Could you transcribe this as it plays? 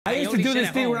used to do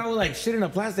this thing where I would like shit in a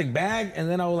plastic bag and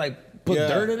then I would like put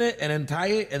dirt in it and then tie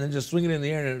it and then just swing it in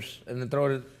the air and then throw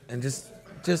it and just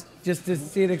to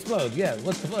see it explode. Yeah,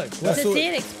 what the fuck? To see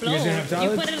it explode.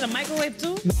 You put it in the microwave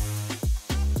too?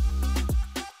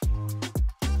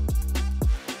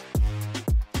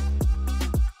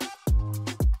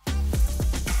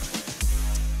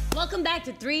 Welcome back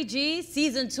to 3G's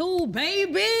Season 2,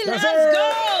 baby. Let's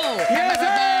go.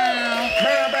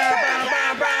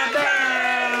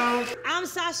 I'm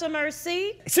Sasha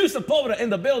Merci. Sepulveda in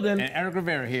the building. And Erik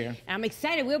Rivera here. I'm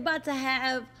excited. We're about to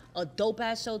have a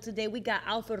dope-ass show today. We got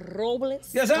Alfred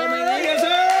Robles. Yes, sir. Yes,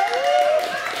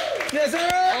 sir. Yes,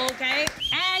 sir. Okay.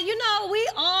 And you know, we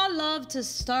all love to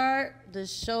start the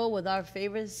show with our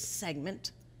favorite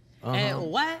segment. And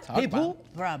white people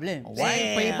problems.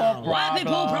 White people problems. White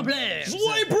people problems.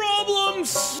 White problems.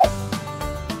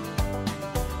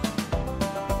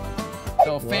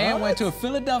 So a fan went to a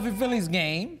Philadelphia Phillies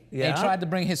game and tried to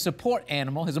bring his support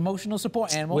animal, his emotional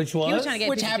support animal. Which was? He was trying to get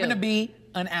which happened to be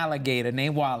an alligator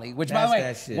named Wally. Which, by the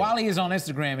way, Wally is on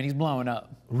Instagram and he's blowing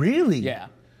up. Really? Yeah.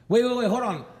 Wait, hold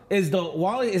on. Is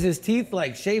his teeth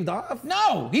like shaved off?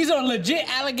 No, he's a legit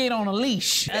alligator on a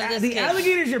leash. The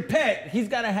alligator's your pet. He's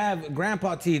got to have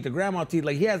grandpa teeth or grandma teeth.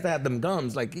 Like he has to have them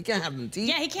gums. Like he can't have them teeth.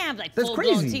 Yeah, he can't have like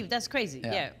full-blown teeth. That's crazy.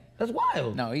 Yeah. That's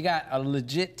wild. No, he got a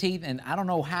legit teeth, and I don't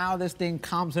know how this thing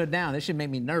calms her down. This should make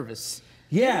me nervous.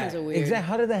 Yeah, exactly.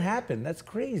 How did that happen? That's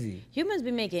crazy. Humans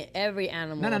be making every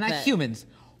animal. No, not humans.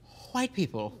 White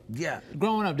people. Yeah.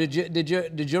 Growing up, did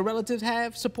your relatives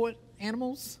have support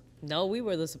animals? No, we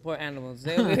were the support animals.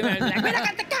 They were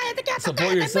like,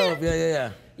 support yourself. Yeah.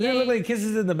 You ever look like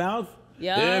kisses in the mouth?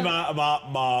 Yeah.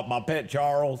 My pet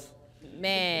Charles.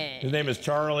 Man. His name is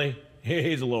Charlie.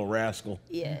 He's a little rascal.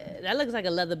 Yeah, that looks like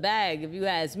a leather bag if you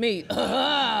ask me.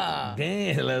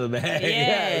 Damn, leather bag.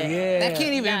 Yeah. That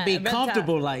can't even be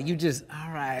comfortable. Like you just,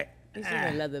 all right. He's in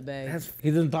a leather bag. He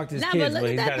doesn't talk to his kids, but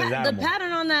he's got his animal. The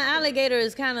pattern on that alligator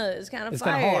is kind of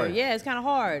fire. Hard. Yeah, it's kind of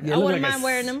hard. Yeah, I wouldn't mind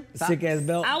wearing them. Sick ass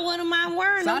belt. I wouldn't mind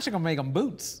wearing them. Sasha gonna make them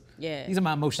boots. Yeah. These are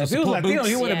my emotional support boots. If he was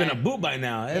Latino, he would have been a boot by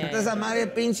now.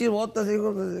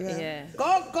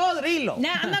 Cocodrilo.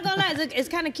 Now, I'm not gonna lie, it's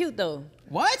kind of cute though.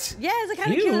 What? Yeah, it's a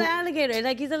kind of cute alligator.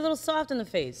 Like he's a little soft in the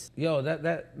face. Yo,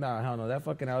 nah, hell no. That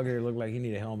fucking alligator looked like he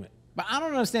needed a helmet. But I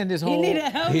don't understand this whole. He need a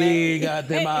helmet. He got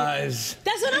them eyes.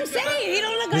 That's what I'm saying. He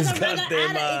don't look like a regular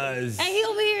alligator. And he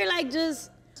over here like just.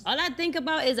 All I think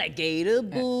about is like gator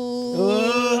boots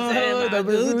and my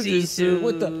Gucci suit.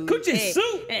 With the Gucci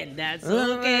suit. And that's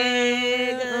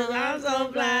okay, 'cause I'm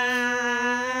so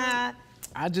fly.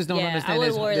 I just don't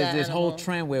understand this whole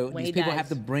trend where these people have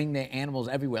to bring their animals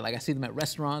everywhere. Like I see them at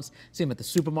restaurants, see them at the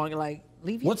supermarket. Like,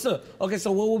 leave. Okay,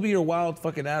 so what would be your wild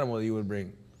fucking animal that you would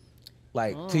bring?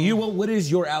 Like, to you, what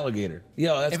is your alligator?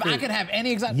 Yo, that's If I could have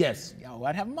any exotic. Yes. Yo,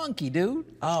 I'd have a monkey, dude.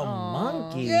 Oh,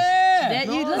 monkey. Yeah.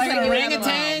 You look like like an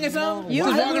orangutan or something? You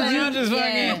just look walking like around just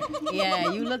fucking.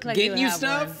 Yeah, you look like getting you you have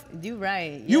stuff. One. You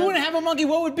right. You wouldn't have a monkey.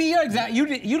 What would be your exotic?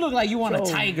 You look like you want a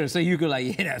tiger, so you could like,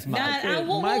 yeah, that's my.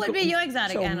 What would be your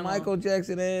exotic animal? Michael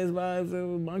Jackson ass vibes of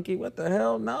a monkey. What the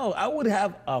hell? No, I would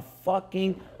have a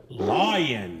fucking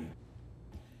lion.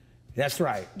 That's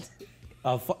right.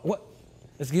 What?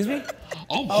 Excuse me?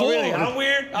 I'm really? I'm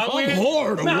weird? I'm weird?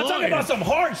 hard. No, I'm talking about some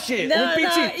hard shit. No, Wait,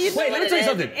 let me tell you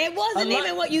something. It wasn't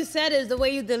even what you said, is the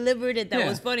way you delivered it that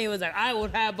was funny. It was like, I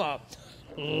would have a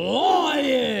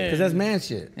lion. Because that's man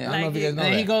shit. Yeah. I don't know if you guys know that.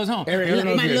 And he goes home. Eric,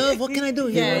 my love, what can I do?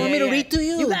 You want me to read to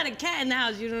you? You got a cat in the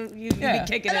house. You be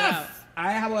kicking it out.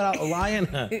 How about a lion?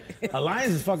 A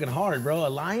lion is fucking hard, bro. A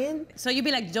lion? So you'd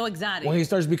be like Joe Exotic. When he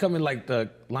starts becoming like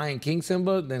the Lion King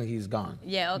Simba, then he's gone.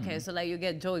 Yeah, okay. So like you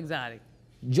get Joe Exotic.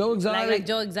 Joe Exotic? Like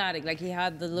Joe Exotic, like he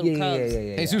had the little cubs.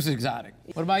 Yeah. Jesus Exotic.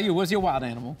 What about you? What's your wild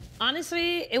animal?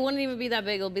 Honestly, it wouldn't even be that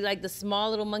big. It'll be like the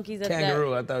small little monkeys.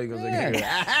 Kangaroo. I thought he was going to say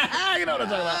kangaroo. You know what I'm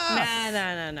talking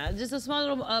about. Nah. Just the small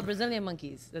little Brazilian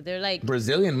monkeys. That they're like.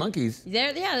 Brazilian monkeys?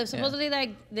 They're supposedly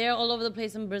like, they're all over the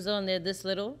place in Brazil and they're this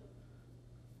little.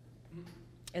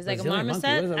 It's like Brazilian a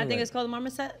marmoset. I think it's called a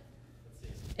marmoset.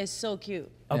 It's so cute.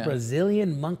 A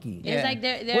Brazilian monkey. It's like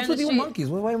they're What's with you monkeys?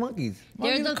 What are monkeys?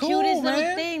 They're the cutest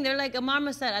little thing. They're like a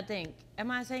marmoset, I think.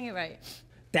 Am I saying it right?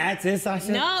 That's it,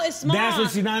 Sasha? No, it's small. That's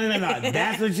what you, no.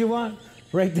 That's what you want?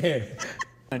 Right there.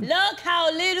 Look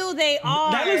how little they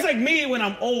are. That looks like me when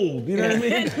I'm old. You know what I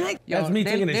mean? That's me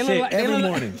taking a shit every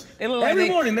morning. Every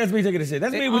morning, that's me taking a shit.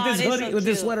 That's me with this hoodie, with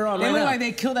this sweater on. They look like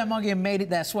they killed that monkey and made it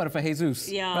that sweater for Jesus.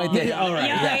 Yeah. Right there. All right.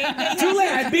 Yeah. Too late.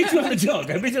 I beat you on the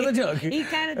joke. He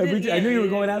kind of did. I knew you were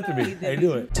going after me. I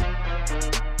knew it.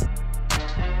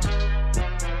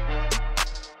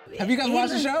 Have you guys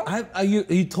watched the show?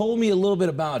 You told me a little bit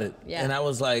about it, and I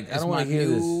was like, I don't want to hear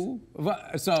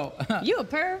this. So you a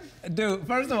perv? Dude,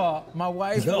 first of all, my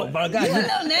wife. No, my God,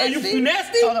 you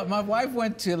nasty? Hold up, my wife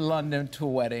went to London to a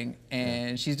wedding,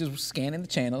 and she's just scanning the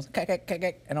channels,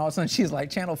 and all of a sudden she's like,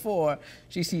 Channel 4.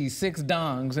 She sees 6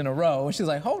 dongs in a row, and she's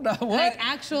like, hold on, what? Like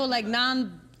actual, like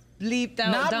bleeped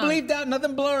out. Not bleeped out,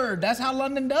 nothing blurred. That's how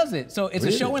London does it. So it's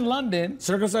a show in London.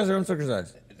 Circumcised or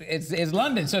uncircumcised? It's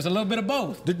London, so it's a little bit of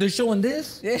both. They're showing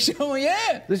this? They're showing,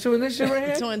 yeah. They're showing this shit right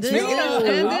here? Showing this.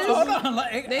 Hold on.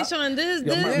 They're showing this,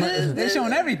 They're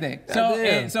showing everything.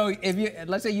 So if you,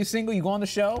 let's say you're single, you go on the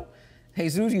show,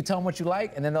 Jesus, you tell them what you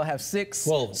like, and then they'll have 6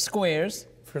 squares.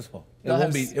 First of all, it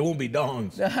won't be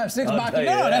dongs. They'll have 6 boxes.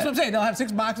 No, that's what I'm saying. They'll have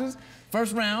 6 boxes.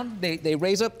 First round, they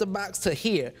raise up the box to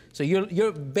here. So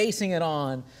you're basing it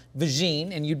on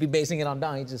vagine, and you'd be basing it on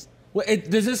dong. You just. Well,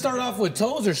 does it start off with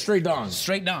toes or straight dongs?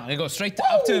 Straight dong. It goes straight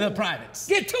up to the privates.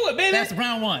 Get to it, baby. That's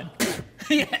round 1.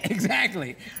 Yeah,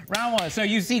 exactly. Round 1. So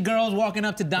you see girls walking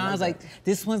up to dons like,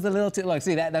 this one's a little too. Look,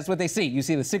 see that's what they see. You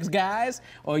see the 6 guys,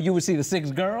 or you would see the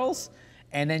 6 girls,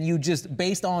 and then you just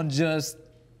based on just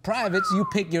privates, you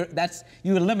pick you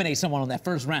eliminate someone on that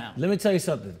first round. Let me tell you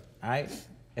something. All right,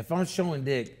 if I'm showing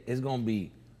dick, it's gonna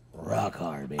be rock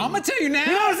hard, baby. I'm gonna tell you now.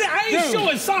 You know what I'm saying? I ain't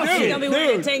showing soft shit. You're gonna be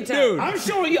wearing a tank top. I'm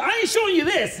showing you. I ain't showing you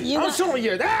this. I'm showing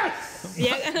you that.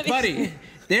 Yeah, buddy.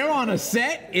 They're on a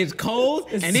set. It's cold,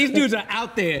 and these dudes are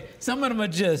out there. Some of them are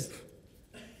just.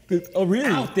 Oh, really?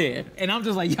 Out there, and I'm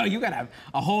just like, yo, you gotta have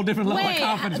a whole different level of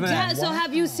confidence for that. So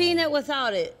have you seen it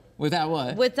without it? Without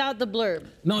what? Without the blurb.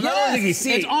 No, not only did he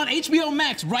see it. It's on HBO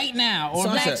Max right now, or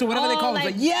Max, or whatever they call it.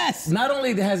 But yes. Not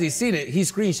only has he seen it, he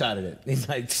screenshotted it. He's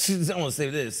like, I want to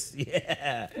save this.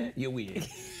 Yeah, you're weird.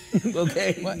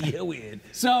 Okay, you're weird.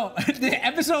 So, the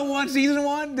episode 1, season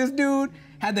 1, this dude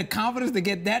had the confidence to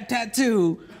get that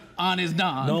tattoo on his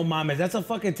dong. No, mama, that's a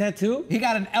fucking tattoo? He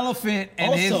got an elephant,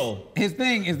 and his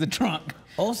thing is the trunk.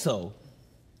 Also,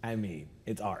 I mean,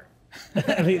 it's art.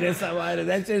 I mean,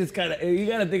 that shit is kind of, you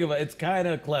gotta think about it, it's kind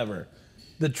of clever.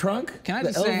 The trunk? Can I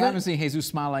just say, I haven't seen Jesus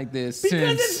smile like this because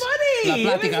since it's funny.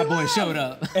 La Platica Boy showed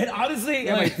up. And honestly,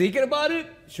 am I thinking about it?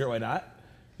 Sure, why not?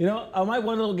 You know, I might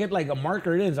want to get like a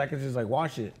marker in so I can just like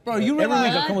wash it. Bro, you realize every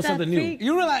week I come with something new.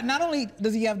 You realize not only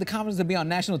does he have the confidence to be on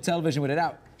national television with it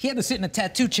out, he had to sit in a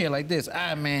tattoo chair like this.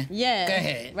 Ah, man. Yeah. Go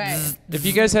ahead. Right. If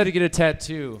you guys had to get a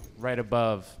tattoo right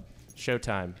above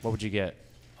Showtime, what would you get?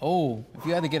 Oh, if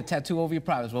you had to get a tattoo over your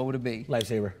privates, what would it be?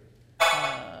 Lifesaver.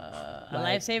 A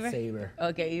lifesaver? Lifesaver.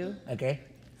 Okay, you? Okay.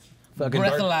 Fucking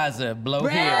breathalyzer, blow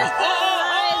here. No,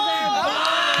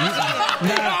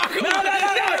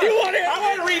 you want it? I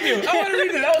want to read you.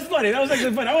 That was funny. That was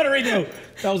actually funny. I want to read you.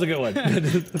 That was a good one.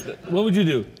 What would you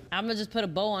do? I'm going to just put a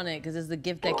bow on it because it's the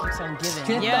gift that keeps on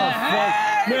giving. Get the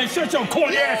fuck. Man, shut your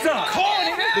corny ass up.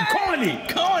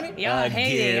 Corny. Y'all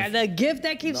hate it. The gift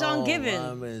that keeps on giving.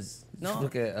 No.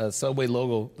 Look at a Subway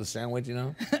logo, the sandwich, you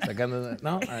know? Like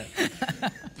no? All right.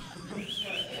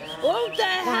 What the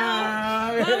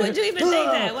hell? Why would you even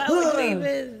think that? Why would you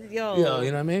even, yo, you know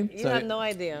what I mean? You have no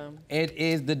idea. It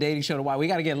is the dating show to watch. We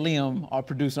got to get Liam, our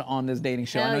producer, on this dating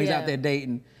show. I know he's out there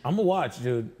dating. I'm gonna watch,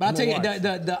 dude. But I'll tell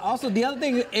you, also the other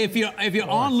thing, if you're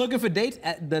on looking for dates,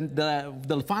 at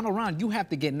the final round, you have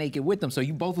to get naked with them, so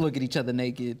you both look at each other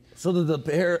naked. So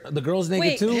the girls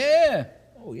naked too? Yeah.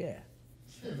 Oh yeah.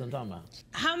 That's what I'm talking about.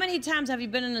 How many times have you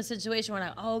been in a situation where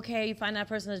like, oh, okay, you find that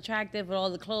person attractive with all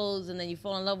the clothes, and then you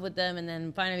fall in love with them, and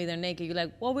then finally they're naked. You're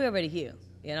like, well, we're already here.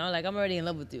 You know, like I'm already in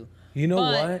love with you. You know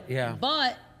what? Yeah.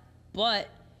 But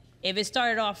if it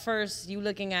started off first, you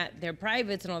looking at their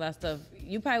privates and all that stuff,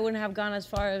 you probably wouldn't have gone as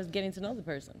far as getting to know the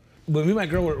person. When me and my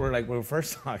girl we were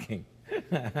first talking.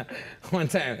 One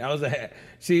time,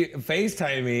 she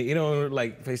FaceTimed me, you know,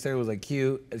 like FaceTime was like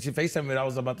cute. She FaceTimed me, I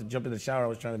was about to jump in the shower. I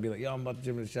was trying to be like, yo, I'm about to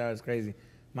jump in the shower, it's crazy.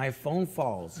 My phone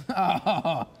falls.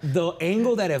 The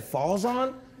angle that it falls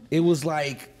on, it was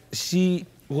like she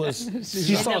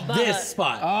saw this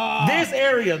spot. This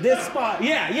area, this spot,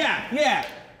 yeah.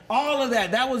 All of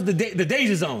that was the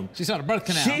danger zone. She saw the birth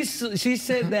canal. She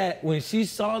said that when she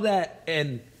saw that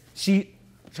and she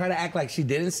tried to act like she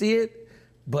didn't see it,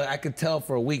 but I could tell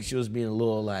for a week she was being a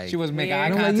little like... She wasn't making eye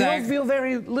contact? You don't feel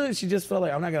very lit. She just felt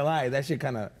like, I'm not gonna lie, that shit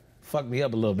kind of fucked me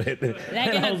up a little bit.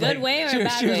 Like in a good way or a bad way?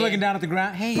 She was looking down at the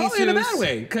ground. Hey, probably in a bad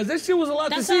way, because this shit was a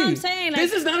lot to see. That's what I'm saying.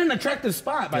 This is not an attractive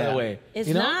spot, by the way. It's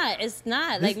not. It's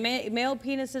not. Like male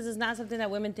penises is not something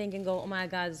that women think and go, oh my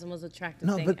God, this is the most attractive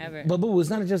thing ever. But boo, it's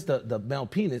not just the male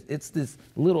penis. It's this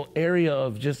little area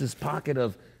of just this pocket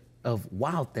of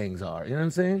wild things are. You know what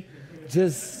I'm saying?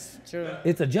 Just... True.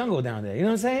 It's a jungle down there, you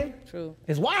know what I'm saying? True.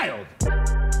 It's wild.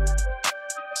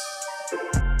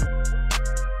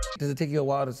 Does it take you a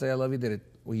while to say I love you?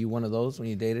 Were you one of those when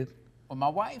you dated? With my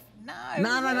wife? Nah.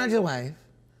 No, not your wife.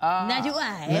 Not your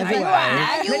wife. Not your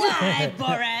wife. Not your wife,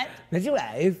 Borat. Not your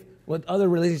wife. What other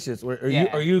relationships?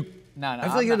 Are you? No. I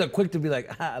feel like you're the quick to be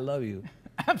like, I love you.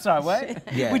 I'm sorry,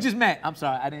 what? Yeah. We just met. I'm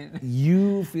sorry, I didn't.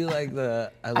 You feel like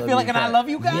the I love you. I feel like an I love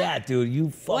you guy? Yeah, dude, you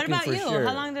fucking What about for you? sure.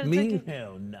 How long did it Me? take you?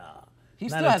 Hell no. He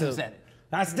Not still hasn't until- said it.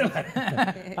 I still.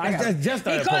 I just He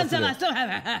started called posting him. I it. still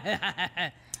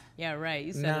have. Yeah, right.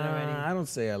 You said it already. Nah, I don't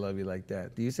say I love you like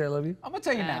that. Do you say I love you? I'm gonna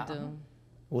tell you I now. do.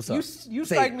 What's up? You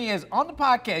Say strike it. me as on the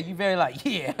podcast. You very like,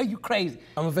 yeah, you crazy.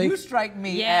 I'm a fake? You strike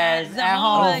me Yeah, as the at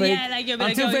whole, home. fake. yeah, like you'll be I'm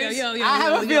like, yo, two-faced. I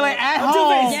have a feeling at I'm home.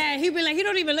 two-faced. Yeah, he'd be like, he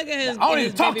don't even look at his. I don't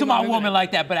even talk to my baby mama. woman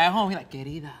like that, but at home, he like,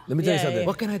 querida. Let me tell you something. yeah.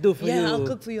 What can I do for you? Yeah, I'll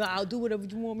cook for you. I'll do whatever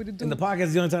you want me to do. And the podcast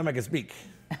is the only time I can speak.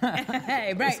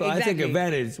 Hey, right, So I exactly. take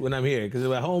advantage when I'm here. Because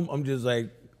at home, I'm just like,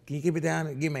 can you keep it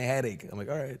down? Give me a headache. I'm like,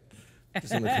 all right.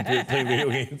 Just on the computer playing video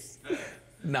games.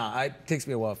 Nah, it takes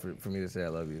me a while for me to say I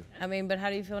love you. I mean, but how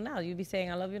do you feel now? You be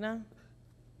saying I love you now?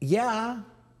 Yeah,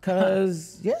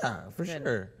 because, yeah, for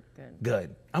sure.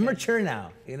 Good. I'm mature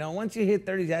now. You know, once you hit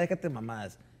 30, I got the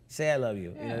mamas. Say I love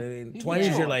you. You know what I mean? 20s,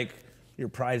 mature. you're like, your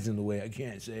pride's in the way. I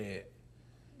can't say it.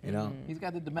 You know? He's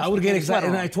got the domestic. I would get excited.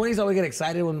 In sweater my on. 20s, I would get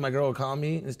excited when my girl would call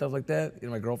me and stuff like that. You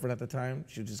know, my girlfriend at the time,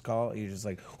 she would just call. You're just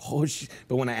like, oh, shit.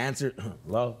 But when I answer,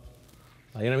 hello?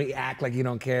 You know what I mean? Act like you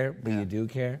don't care, but you do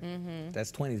care.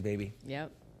 That's 20s, baby.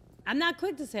 Yep. I'm not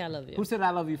quick to say I love you. Who said I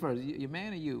love you first? Your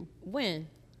man or you? When?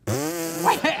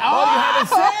 Oh, you haven't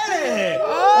said it!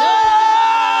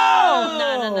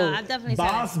 No. I've definitely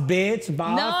Boss said bitch,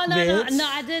 boss it. bitch. No,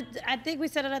 I did. I think we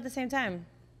said it at the same time.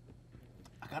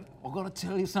 I'm gonna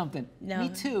tell you something. No. Me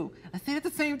too. I said it at the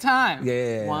same time.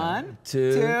 Yeah. 1,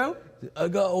 Two. 2. I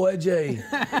got wedgie.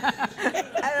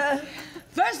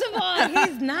 First of all,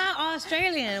 he's not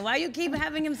Australian. Why you keep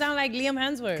having him sound like Liam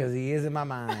Hemsworth? Because he is in my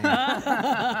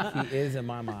mind. He is in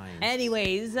my mind.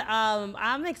 Anyways,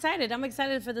 I'm excited. I'm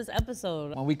excited for this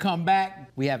episode. When we come back,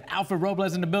 we have Alfred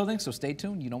Robles in the building, so stay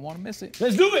tuned. You don't want to miss it.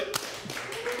 Let's do it!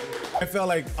 I felt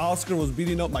like Oscar was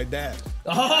beating up my dad.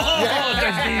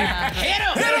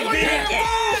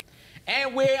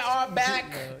 And we are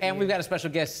back, and we've got a special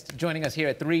guest joining us here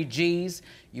at 3G's.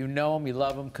 You know him, you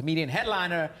love him, comedian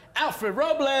headliner, Alfred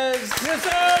Robles. Yes,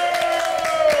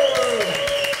 sir!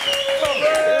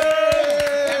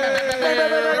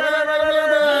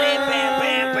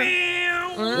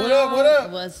 What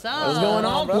up? What's up? What's going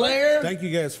on, player? Thank you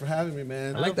guys for having me,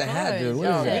 man. I like the hat, dude. What Yo,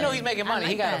 is You that? know he's making money. I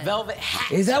like He got that. a velvet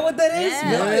hat. Is that what that is?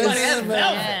 Yeah. Nice. Money, that's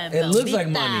velvet. It looks like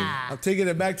Velveeta. money. I'm taking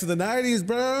it back to the 90s,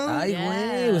 bro. Ay, Yeah.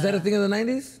 güey. Was that a thing in the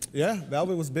 90s? Yeah,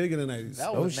 Velvet was big in the 90s.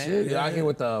 Velvet. Oh, Man. shit. You're out here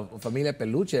with the Familia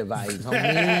Peluche vibes, homie.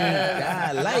 Yeah,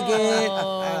 I like it.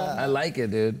 I like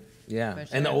it, dude. Yeah. For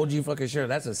And the sure. OG fucking shirt.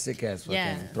 That's a sick ass fucking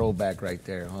Yeah. throwback right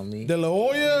there, homie. De La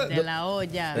Hoya. De la olla.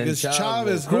 And Against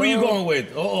Chavez, Who are you bro. going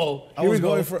with? Oh, I was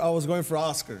going for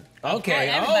Oscar. Okay.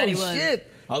 Everybody Oh, was. shit.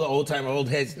 All the old timer, old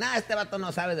heads. Nah, este vato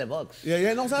no sabe de box.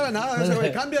 Yeah, no sabe nada. Ese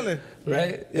güey, cámbiale.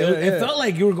 Right? Yeah, It yeah. felt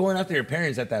like you were going after your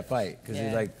parents at that fight. Because Yeah.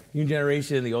 it's like new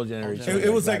generation, the old generation.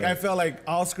 It was like I felt like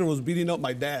Oscar was beating up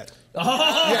my dad.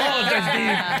 Oh, that's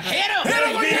deep. Hit him!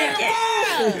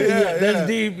 Yeah, that's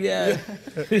deep, yeah.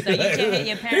 So you can't hit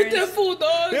your Hit parents. that fool,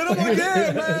 dog. Hit him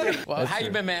again, man. Well, how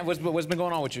you been, man? What's been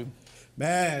going on with you?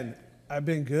 Man, I've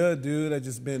been good, dude. I've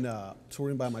just been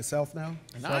touring by myself now.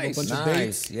 So I have a Nice. bunch of Nice,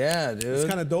 dates. yeah, dude. It's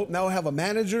kind of dope. Now I have a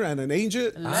manager and an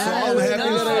agent. So I'm Nice. happy that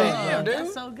Damn, dude.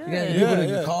 That's so good. Yeah, Yeah, people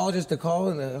yeah. to call just to call.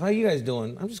 And, how you guys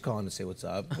doing? I'm just calling to say what's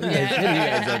up. What are you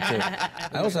guys up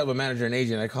to? I also have a manager and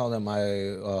agent. I call them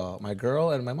my girl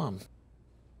and my mom.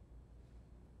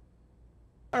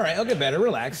 All right, I'll get better.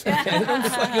 Relax. We're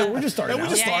just starting. we're out.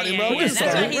 just starting, bro. We're just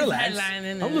That's why starting. he's Relax.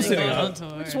 headlining I'm and listening going up. on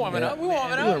tour. Just warming up. We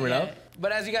warming up. Warming up.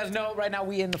 But as you guys know, right now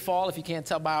we in the fall. If you can't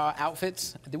tell by our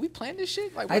outfits, did we plan this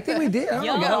shit? Like, I what think the we did. I Yo,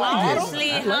 don't know. I like honestly,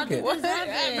 it. I how like did it. this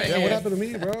happen? Yeah, what happened to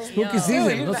me, bro? Spooky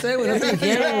season. Don't say what happened to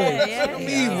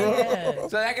Yeah.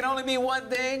 So that can only mean one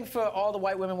thing for all the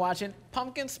white women watching: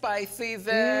 pumpkin spice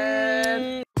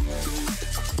season.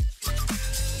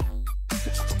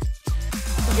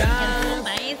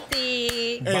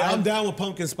 Spicy. Hey, I'm down with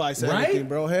pumpkin spice Right? everything,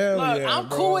 bro. Hell Look, yeah, I'm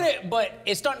bro. cool with it, but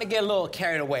it's starting to get a little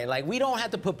carried away. Like, we don't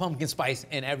have to put pumpkin spice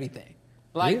in everything.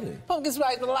 Like Really? pumpkin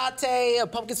spice latte, a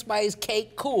pumpkin spice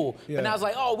cake, cool. Yeah. But now it's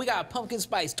like, oh, we got pumpkin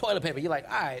spice toilet paper. You're like,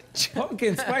 all right.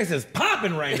 Pumpkin spice is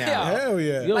popping right now. Yeah. Hell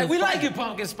yeah. Yo, Like, we it's like you,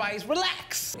 pumpkin spice.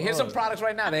 Relax. Here's some products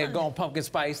right now. They're going pumpkin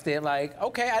spice. They're like,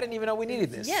 okay, I didn't even know we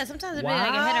needed this. Yeah, sometimes it'd be like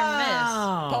a hit or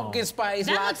miss. Pumpkin spice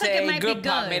That looks like latte, it might be good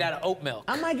pop good. made out of oat milk.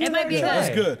 I might It give might be a good. try.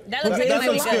 That's good. That looks like that it might be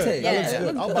looks good. good. Yeah. That looks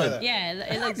good. I'll buy that. Yeah,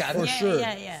 it looks. got it. For yeah, sure.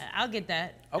 yeah. I'll get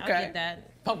that. Okay. I'll get that.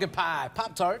 Pumpkin pie,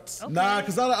 Pop Tarts. Okay. Nah,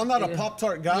 because I'm not a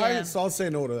Pop-Tart guy, Yeah. so I'll say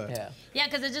no to that. Yeah. Yeah,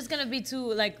 because it's just gonna be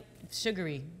too like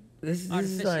sugary. This is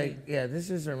Artificial. like, yeah, this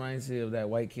just reminds me of that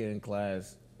white kid in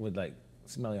class with like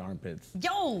smelly armpits. Yo,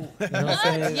 what? what I'm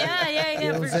saying?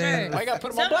 Yeah, what for I'm saying? sure. Oh, you gotta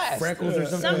put them on blast. Freckles or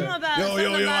something. Something about Yo, something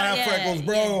I about, have freckles,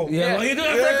 bro. Yeah, well, you do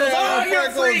have freckles. Oh, you're a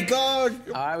freckles, freak. dog.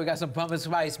 All right, we got some pumpkin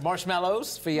spice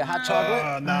marshmallows for your hot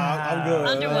chocolate. Nah, I'm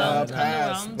good. Underwhelmed.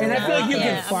 Pass. Underwhelmed. And I feel like you Yeah,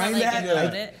 can I'm find not that. liking about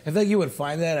Like, it. I feel like you would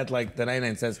find that at like the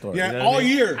 99-cent store. Yeah, you know what I all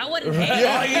mean? year. I wouldn't hate it.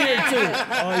 All year too.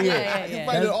 All year. Yeah.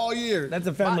 Find it all year. That's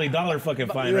a Family Dollar fucking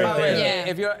find yeah. right there.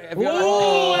 Yeah. If you're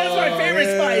Ooh, that's my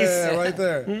favorite spice. Yeah, right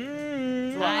there.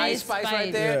 ice spice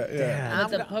right there. Yeah.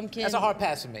 With the pumpkin. That's a hard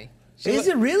pass for me. Is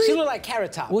it really? She look like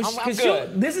Carrot Top. Well, I'm 'cause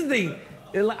good. this is the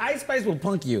Ice Spice will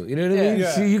punk you. You know what I mean?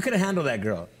 Yeah. You could handle that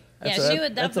girl. Yeah, That's she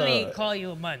would that's definitely call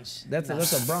you a munch. That's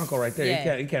a Bronco right there.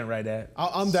 Yeah. You can't ride that.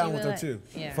 I'm She down would with her like- too.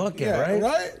 Yeah. Fuck yeah, Yeah, right?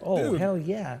 right? Oh Dude. hell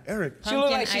yeah. Eric. She look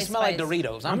like Pumpkin she ice smell like spice.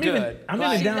 Doritos. I'm I'm good.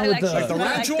 even down with Like the. Like the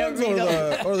Like ranch ones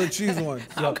Doritos. or the cheese ones?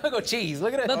 I'm gonna go cheese.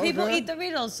 Look at it. But people Okay. eat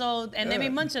Doritos, so and they be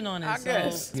munching on it. I so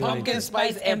guess. Yeah. Pumpkin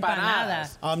spice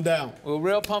empanadas. I'm down. With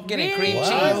real pumpkin and Really? cream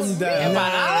What? cheese. I'm down.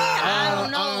 Empanada. I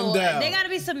don't know. I'm down. They gotta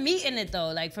be some meat in it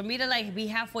though. Like for me to like be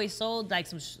halfway sold, like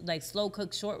some like slow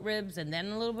cooked short ribs and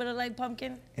then a little bit of like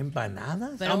pumpkin.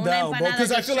 Empanadas? But I'm una down, bro. empanada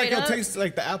Because I just feel like straight it up? tastes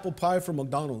like the apple pie from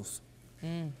McDonald's.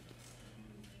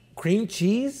 Cream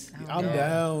cheese? I'm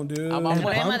down, dude. I'm And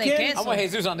with- Crema de pumpkin? queso. I'm with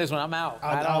Jesus on this one. I'm out.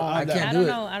 I don't. I'm I down. can't I do don't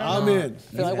it. know. I don't I'm know. in.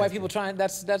 I feel like white people trying.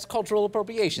 That's cultural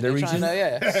appropriation. They're They're trying to, reaching?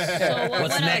 yeah. So what,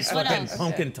 What's what next? else? What Fucking else?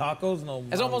 pumpkin tacos? No.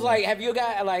 It's almost like, have you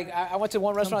got like? I went to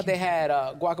one restaurant. They had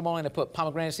guacamole and they put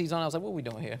pomegranate seeds on it. I was like, what are we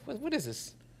doing here? What is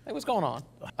this? Like, what's going on?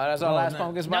 That's our Oh, last no.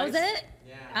 pumpkin That spice. was it?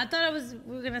 I thought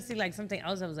we were gonna see like something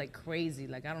else that was like crazy,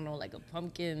 like I don't know, like a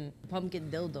pumpkin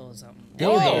dildo or something.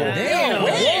 dildo. Yeah. Damn.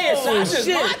 Where is Oh, Sasha's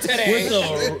shit. mind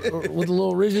today? With the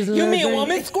little ridges in You that mean thing?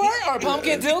 woman squirt or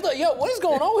pumpkin dildo? Yo, what is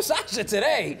going on with Sasha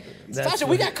today? That's Sasha,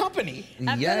 we what- got company.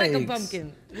 I feel like a Yikes.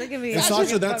 pumpkin. Look at me. And I feel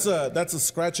Sasha, like a that's a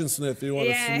scratch and sniff. You want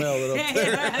to Yeah. smell it up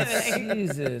there.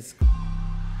 Jesus.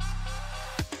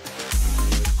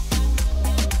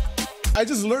 I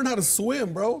just learned how to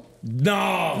swim, bro. No.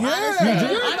 I don't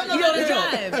know how to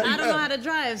drive. I don't know how to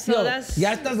drive, so that's.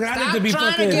 Ya estás grande Stop to be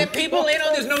trying fucking. to get people in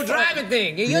on this no driving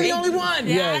thing. You're the only one.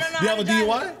 Yeah, I don't know Do you how have a to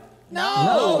drive. DUI?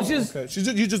 No, it's just.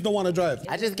 Okay. You just don't want to drive.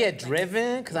 I just get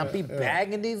driven because I be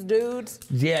bagging these dudes.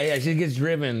 Yeah, she gets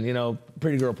driven,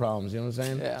 pretty girl problems, you know what I'm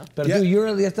saying? Yeah. But Yeah. dude,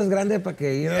 ya estás grande para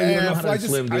que, you don't know how to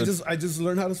swim, dude. I just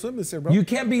learned how to swim this year, bro. You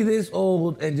can't be this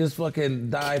old and just fucking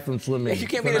die from swimming. You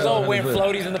can't be From this not old learning wearing to swim.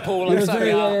 floaties in the pool. You know Like, what I'm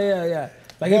sorry, saying? y'all. Yeah.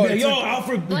 Like, Bro, if yo, it's-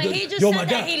 Alfred. But he just yo, said my that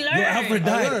God, he yo, learned. Alfred I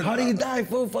died. learned. How did he die?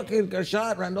 Fool fucking got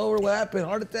shot, ran over. What happened?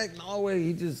 Heart attack? No way.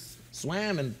 He just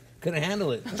swam and couldn't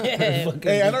handle it. Fucking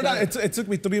Hey, I just learned died. that. It took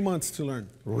me 3 months to learn.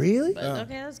 Really? Okay,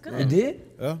 that's good. You did?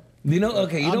 Yeah. You know?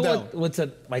 Okay. You I'm know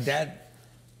down. my dad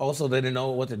also didn't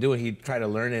know what to do, and he tried to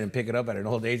learn it and pick it up at an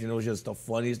old age, and it was just the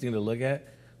funniest thing to look at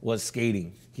was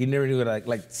skating. He never knew like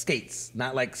skates,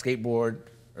 not like skateboard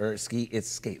or ski. It's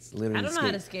skates, literally. I don't know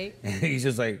how to skate. And he's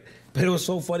just like, but it was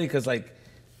so funny because like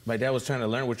my dad was trying to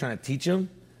learn, we're trying to teach him,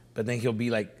 but then he'll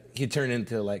be like, he'd turn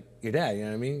into like your dad, you know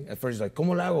what I mean? At first he's like,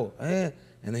 ¿Cómo lo hago?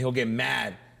 And then he'll get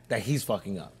mad that he's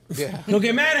fucking up. Yeah. He'll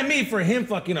get mad at me for him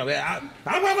fucking up. I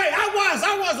was.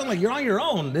 I'm like, you're on your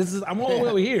own. I'm all the way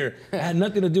over here. I had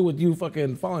nothing to do with you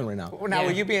fucking falling right now. Well, now,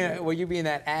 Yeah. were you being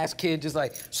that ass kid, just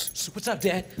like, what's up,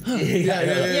 Dad?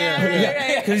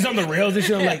 Yeah. Because he's on the rails and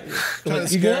shit. I'm like,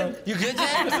 you good? You good,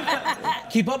 Dad?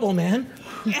 Keep up, old man.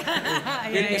 You're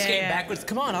skating backwards.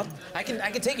 Come on, I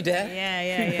can take you, Dad.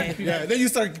 Yeah. Yeah. Then you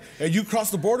start. You cross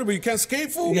the border, but you can't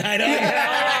skate, fool. Yeah, I know.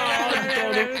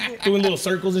 Doing little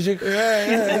circles and shit.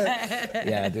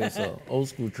 Yeah, dude. So old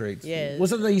school tricks. Yes. What's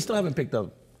something that you still haven't picked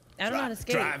up? I don't know how to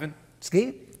skate. Driving.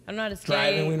 Skate? I don't know how to skate.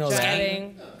 Driving, we know that.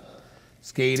 Driving.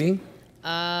 Skating.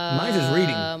 Mine's just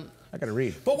reading. I gotta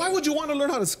read. But why would you want to learn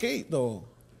how to skate, though?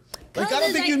 Like, I don't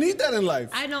Because, think you need that in life.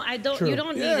 I know. I don't. True. You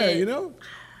don't need Yeah, it. you know.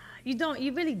 You don't.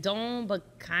 You really don't. But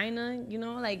kinda.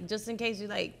 Like just in case you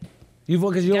like.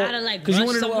 Because you Gotta, like, you rush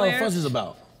want to know what all the somewhere. fuss is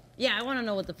about. Yeah, I want to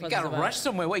know what the fuck You gotta is about. rush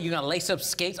somewhere. What, you gonna lace up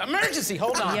skates? Emergency,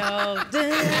 hold on. Yo. Hold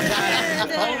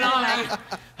on.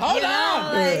 Hold on.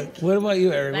 like. What about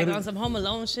you, Eric? Like on some Home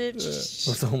Alone shit.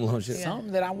 What's the Home Alone shit?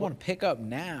 Something that I want to pick up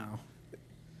now.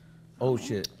 Oh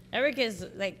shit. Eric is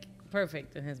like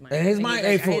perfect in his mind. In his mind,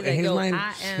 He's like, in his yo, mind,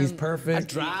 I am- he's perfect.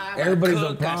 I drive, Everybody's I a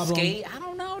cook, I problem. skate. I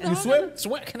don't know. You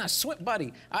swim? Can I swim,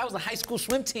 buddy? I was a high school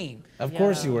swim team. Of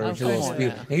course you were. of with your little course.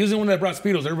 Speedo. And he was the one that brought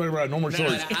Speedos. Everybody brought normal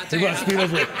shorts. He brought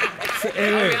Speedos with.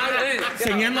 Hey,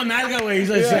 Señando nalga, güey. He's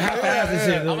like half-ass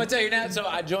and shit. I'm gonna tell you now. So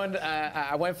I joined.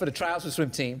 I went for the trials for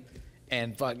swim team,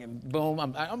 and fucking boom.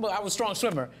 I was a strong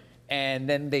swimmer. And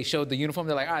then they showed the uniform.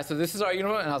 They're like, all right, so this is our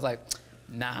uniform. And I was like,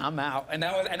 nah, I'm out. And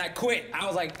I quit. I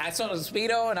was like, I saw the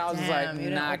Speedo, and I was just like,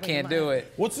 nah, I can't do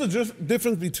it. What's the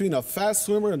difference between a fast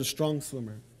swimmer and a strong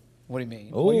swimmer? What do you mean?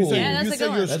 Oh, You say, Yeah, that's you a say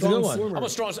good you're a one. That's a strong good one. swimmer. I'm a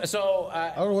strong. So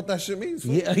I don't know what that shit means.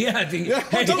 yeah. Yeah, what the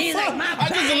He's fuck? like, my I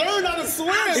just learned how to swim.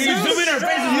 You zoom in our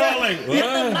faces, you're all like,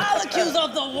 Get the molecules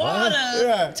off the water.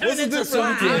 Yeah. Turn What's the into difference?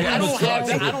 slime. I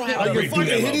don't have. Like you're do fucking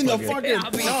that hitting the motherfucker.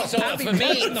 fucking. No, so I'll be for me,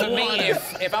 pushing the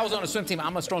water. if I was on a swim team,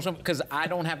 I'm a strong swimmer because I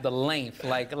don't have the length.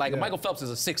 Like Michael Phelps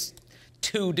is a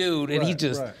 6'2" dude, and he Right,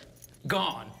 just right.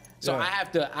 gone. So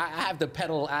Yeah. I have to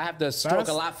pedal. I have to stroke Fast?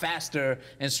 a lot faster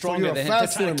and stronger you're a than him to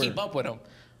fast try to swimmer. keep up with him.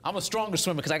 I'm a stronger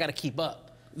swimmer because I got to keep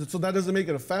up. So that doesn't make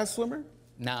it a fast swimmer?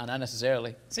 Nah, not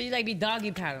necessarily. So you like be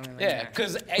doggy paddling. Like Yeah, that.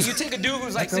 because you take a dude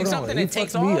who's like Hold 6 on, something you and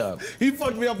takes fucked me off. up. He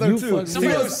fucked me up there You too. fucked me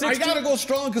Somebody up. who's I 6'2". gotta go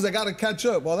strong because I gotta catch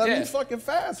up. Well, that Yeah. means fucking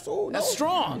fast. Oh, That's no.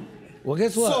 strong. Well,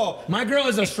 guess what? So- My girl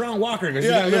is a strong walker because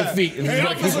she Yeah, got little yeah. feet. And Hey, she's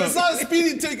like, officer, it's not a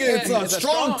speeding ticket. It's a it's a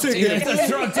strong strong ticket. it's a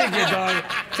strong ticket, dog.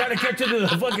 Trying to catch up to the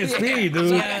fucking speed, dude.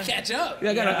 So I got to catch up.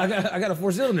 Yeah, I got a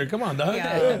 4-cylinder. Come on, dog.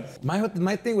 Yeah.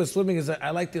 My thing with swimming is that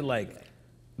I like to like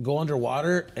go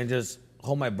underwater and just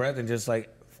hold my breath and just like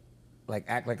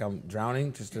act like I'm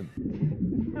drowning, just to.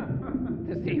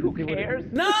 To see who cares.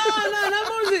 No, not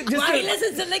more than just Why he to,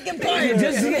 listens to Linkin Park?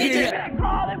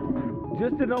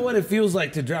 just to know what it feels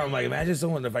like to drown. Like imagine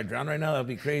someone if I drown right now, that'd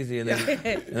be crazy, and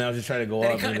then I'll just try to go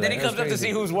up. Then he comes up to see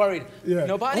who's worried. Yeah.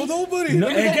 Nobody? Oh, nobody. No,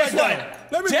 Let me and go guess back what? down.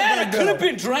 Let me go Dad, I back could have down.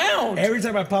 been drowned. Every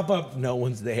time I pop up, no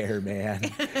one's there, man.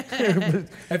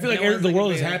 I feel like one's the world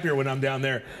looking is for you. happier when I'm down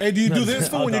there. Hey, do you do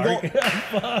this All when you go? dark.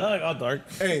 Fuck, all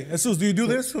dark. Hey, Jesus, do you do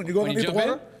this when you go When you underneath the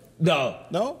jump water? No.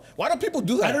 No? Why do people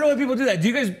do that? I don't know why people do that. Do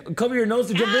you guys cover your nose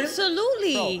to jump in?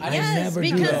 Absolutely. I Yes, never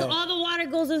do because that. all the water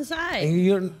goes inside. And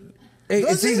you're, hey, it's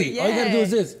Does it? easy. All you gotta do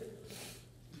is this.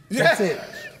 Yeah. That's it.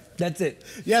 That's it.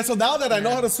 Yeah, so now that I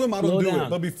know how to swim, I don't Slow do down. it.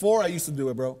 But before, I used to do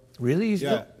it, bro. Really? You Yeah,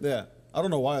 still? yeah. I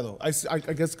don't know why, though. I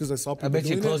guess because I saw people I bet you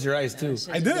doing close it. your eyes too.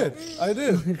 I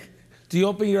did. Do you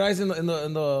open your eyes in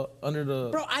the under the?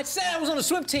 Bro, I said I was on a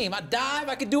swim team. I dive.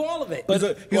 I could do all of it. But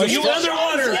he's are a you strong-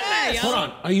 underwater? Yeah, Hold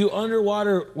on. Are you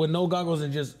underwater with no goggles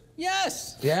and just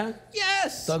yes. yeah?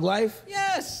 Yes. Thug life?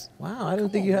 Yes. Wow, I didn't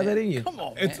think you had that in you. Come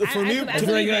on, It's man. for me. I to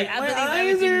believe like, it. I my believe eyes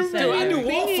everything are you said. Dude, I do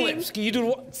Yeah. wall flips. Can you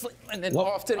do flip and then What?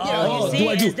 off to the Oh, you see, do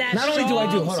I do? it's that Not only do I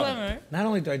do. strong Hold on. swimmer. Not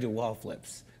only do I do wall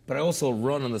flips, but I also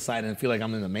run on the side and feel like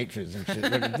I'm in the Matrix and shit.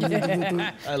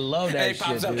 I love that Hey,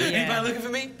 pops shit, up. dude. Anybody looking for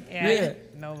me? Yeah.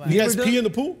 Nobody. You guys ever pee done- in the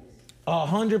pool?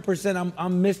 100%.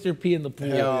 I'm Mr. P in the pool.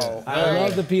 Yo, I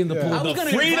love the pee in the pool. I was The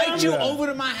gonna freedom. invite you Yeah. over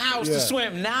to my house Yeah. to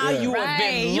swim. Now Yeah. you have Right,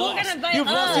 been you were lost. gonna invite You've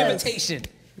lost the us. invitation.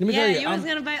 Let me Yeah, tell you you, was I'm,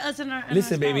 gonna invite us in our.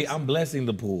 listen, our baby, spouse. I'm blessing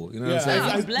the pool. You know what Yeah. I'm saying?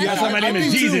 I'm blessed. That's why my name I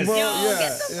is do too, Jesus. bro. Yo, Yeah, get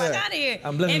the fuck yeah. out of here.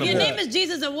 I'm blessing If the your pool. name is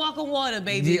Jesus, then walk on water,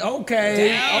 baby. Okay,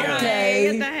 Damn, okay.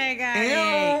 Get the heck out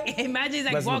of here. Imagine he's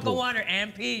like Blessing the walk on pool. water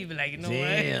and pee. You be like, you know what?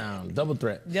 Damn, double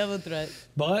threat. Double threat.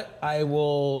 But I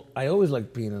always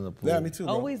like peeing in the pool. Yeah, me too.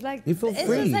 Bro. Always like. You feel it's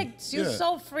free. just like you're Yeah.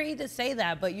 so free to say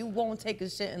that, but you won't take a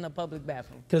shit in a public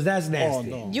bathroom. Because that's nasty.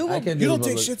 no. You I will- can You do don't the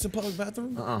take public- shits in public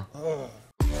bathroom?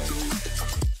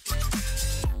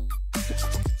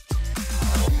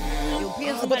 You'll pee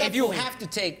in somebody's If you pool. have to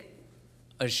take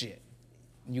a shit,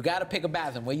 you got to pick a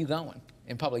bathroom. Where you going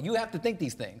in public? You have to think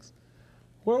these things.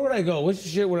 Where would I go? Which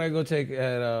shit would I go take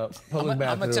at a public bathroom?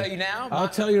 I'm gonna tell you now. I'll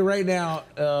tell you right now.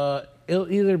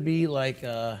 It'll either be like.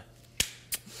 It'll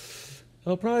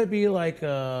probably be like.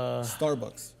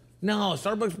 Starbucks. No,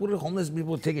 Starbucks. What are homeless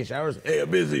people taking showers? Hey, I'm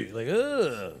busy. Like,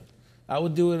 ugh. I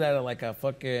would do it at like a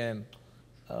fucking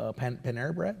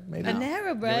Panera Bread, maybe.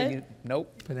 Panera bread.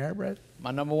 Nope. Panera Bread.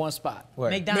 My number one spot. Where?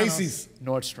 McDonald's. Macy's.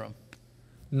 Nordstrom.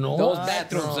 No. Those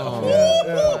bathrooms are.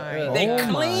 They Oh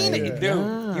clean my it,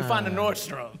 dude. You find a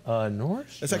Nordstrom.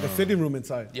 North. It's like a fitting room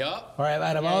inside. Yup. All right,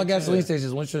 out of all the gasoline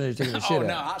stations, which one are you taking the shit Oh at?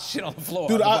 no, I'll shit on the floor.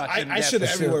 Dude, I'll be I watching shit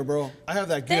Netflix. everywhere, bro. I have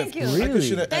that gift. Thank you. I Really? could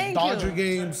shit at Thank Dodger you.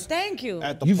 games, Thank you.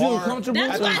 at the You feel park, comfortable?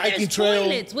 That's at why the there's hiking trail.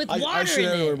 toilets with I water shit in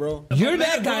it. everywhere, bro. You're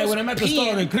that guy when I'm at the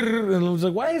peeing. store and I was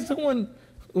like, why is someone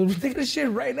taking a shit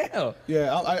right now?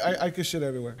 Yeah, I could shit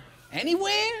everywhere.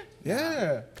 Anywhere?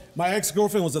 Yeah. My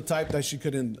ex-girlfriend was the type that she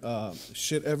couldn't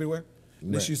shit everywhere.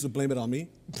 And then she used to blame it on me.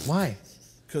 Why?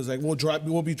 Because like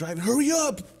we'll be driving, hurry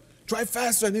up, drive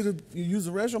faster. I need to use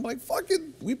the restroom. I'm like, fuck it,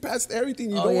 we passed everything.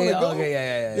 You don't want to go.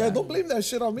 Okay, yeah. Don't blame that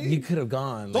shit on me. You could have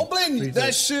gone. Don't blame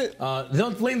that shit.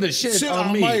 Don't blame the shit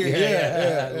on me.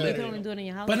 You can only do it in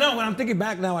your house. But no, when I'm thinking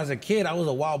back now, as a kid, I was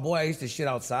a wild boy. I used to shit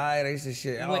outside. I used to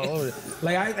shit all over.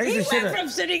 Like I used to shit. He went from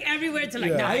sitting everywhere to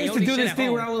like, nah, I used to do this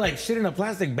thing where I would like shit in a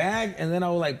plastic bag, and then I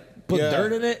would like put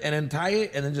dirt in it, and then tie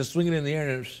it, and then just swing it in the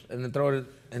air, and then throw it,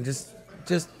 and just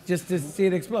to see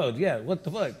it explode. Yeah, what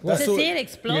the fuck? To see it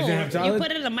explode? You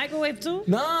put it in the microwave too?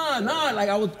 No. Like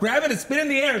I would grab it and spit it in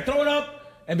the air, throw it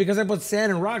up, and because I put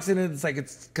sand and rocks in it, it's like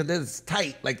because it's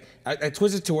tight. Like I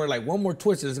twist it to where like one more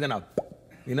twist is gonna,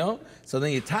 you know. So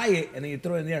then you tie it and then you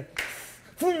throw it in the air,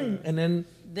 and then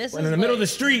in the middle of the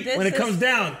street when it comes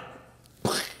down.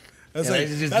 That's like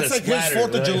his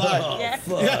 4th of July. Oh,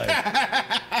 fuck.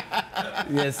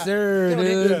 Yes, sir.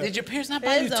 Did your parents not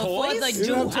buy you toys? Like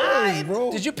July,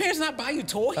 bro. Did your parents not buy you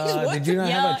toys? What? Did you not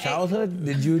have a childhood?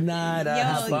 Did you not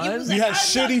have fun? You had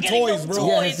shitty toys,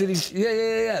 bro.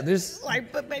 Yeah. There's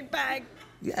like put my bag.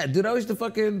 Yeah, dude, I used to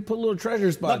fucking put little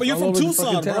treasure spots. No, but you're from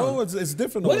Tucson, bro. It's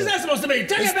different. What is that supposed to be?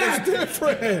 Take it back. It's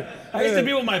different. I used to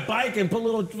be with my bike and put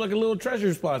little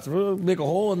treasure spots. Make a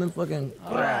hole and then fucking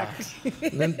crack.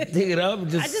 And then dig it up. And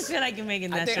just. I just feel like you're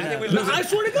making that shit up. No, I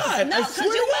swear to God. No, because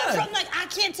you went from like I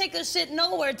can't take a shit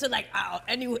nowhere to like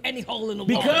any hole in the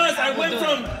wall. Because I went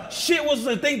from shit was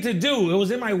the thing to do. It was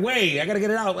in my way. I gotta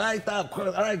get it out. All right, stop.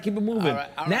 All right, keep it moving. All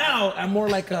right. Now I'm more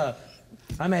like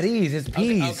I'm at ease. It's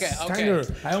peace. Okay.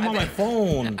 I'm on my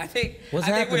phone. I think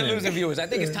happening? we're losing viewers. I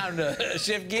think it's time to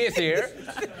shift gears here.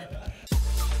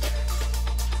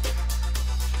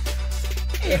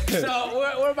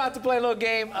 So we're about to play a little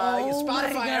game.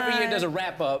 Spotify every year does a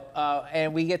wrap up,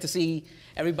 and we get to see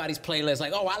everybody's playlist.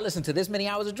 Like, oh, I listened to this many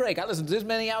hours of Drake. I listened to this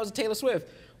many hours of Taylor Swift.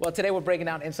 Well, today we're breaking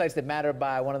down insights that matter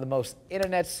by one of the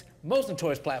internet's most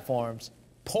notorious platforms,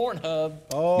 Pornhub.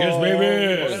 Oh. Yes,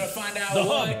 baby. We're gonna find out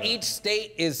what each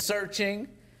state is searching.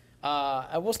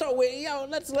 And we'll start with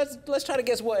let's try to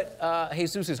guess what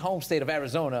Jesus' home state of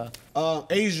Arizona.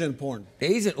 Asian porn.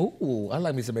 Asian. Ooh, I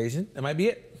like me some Asian. That might be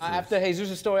it. After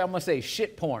Jesus' story, I'm gonna say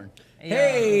shit porn.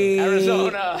 Hey,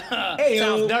 Arizona. Hey,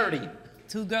 sounds dirty.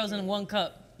 2 girls in 1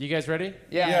 cup. You guys ready?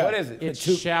 Yeah. What is it? It's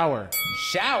shower.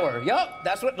 Shower. Yup.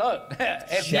 That's what. Look.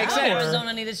 It makes sense.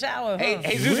 Arizona need a shower. Hey, Huh?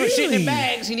 Jesus was shitting in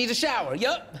bags. He needs a shower.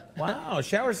 Yup. Wow,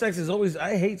 shower sex is always.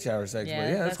 I hate shower sex, but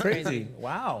yeah, that's crazy.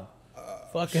 Wow.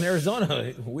 Fucking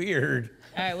Arizona, weird.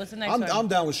 All right, what's the next one? I'm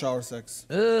down with shower sex.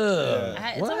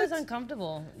 It's always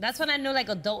uncomfortable. That's when I knew like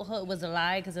adulthood was a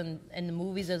lie, because in the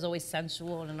movies there's always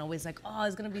sensual and always like, oh,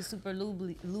 it's gonna be super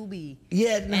lubey.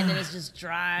 Yeah, and then it's just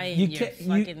dry and you're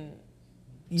fucking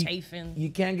chafing. You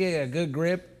can't get a good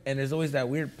grip, and there's always that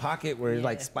weird pocket where it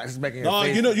like spikes back in your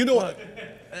face. You know what?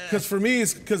 Because for me,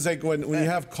 it's because like when you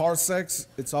have car sex,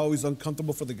 it's always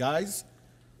uncomfortable for the guys.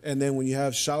 And then when you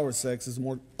have shower sex, it's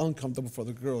more uncomfortable for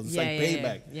the girls. It's like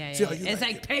payback. It's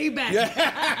like payback.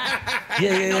 Yeah.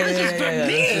 This is for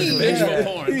me. Visual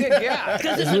porn. Good God.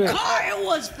 Because in the car, it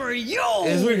was for you.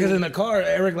 It's weird because in the car,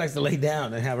 Eric likes to lay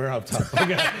down and have her up top.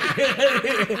 Eric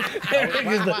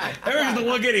is the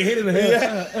one getting hit in the head.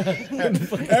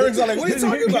 Eric's like, what are you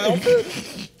talking about?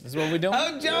 This is what we doing?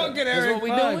 I'm joking, Eric. This is what we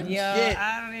doing? Yeah,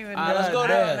 I don't even know. Let's go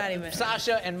Not even. to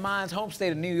Sasha and mine's home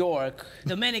state of New York.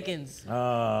 Dominicans.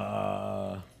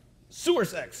 Sewer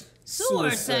sex.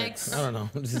 Sewer sex. I don't know.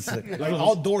 Just Like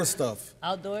outdoor stuff.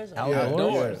 Outdoors?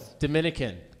 Outdoors.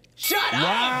 Dominican. Shut up!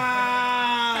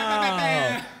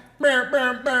 Wow.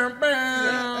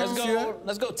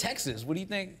 Let's go Texas. What do you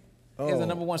think is the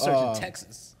 #1 search in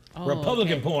Texas?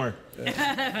 Republican porn. Yo,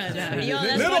 that's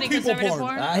Little funny, people conservative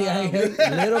porn.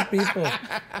 Little people.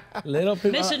 Little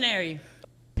people. Missionary.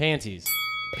 Panties.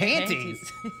 Panties.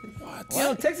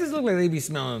 Well, Texas look like they be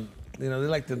smelling. You know, they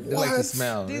like to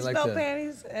smell. Do you They like smell to-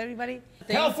 panties, everybody?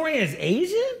 California is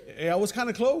Asian? Yeah, I was kind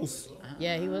of close.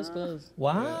 Yeah, he was close.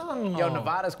 Wow. Yo,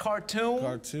 Nevada's cartoon.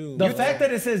 Cartoon. The fact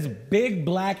that it says big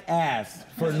black ass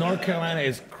for North Carolina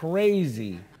is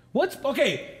crazy. What's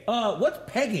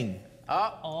pegging?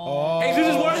 Jesus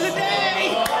is word of the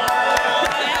day.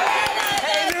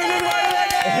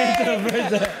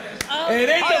 It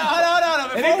ain't Hold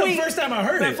on. It ain't the first time I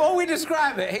heard it. Before we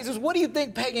describe it, Jesus, what do you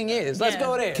think pegging is? Let's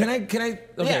go there. Can I?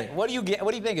 Okay. Yeah. What do you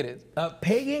think it is?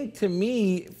 Pegging to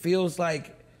me feels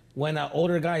like when an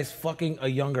older guy is fucking a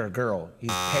younger girl.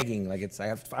 He's pegging. Like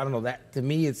I don't know. That to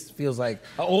me, it feels like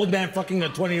an old man fucking a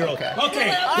 20-year-old.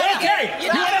 Okay. You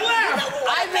wanna laugh?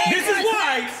 This is why.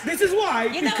 why. This is why.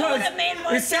 You know what because would've made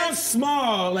more it sounds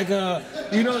small, like a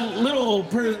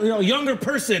younger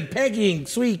person pegging,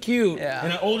 sweet, cute,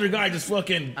 and an older guy just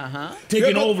fucking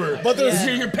taking over. But there's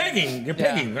you're pegging. You're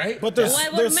pegging, right? But there's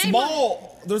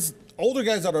small. There's older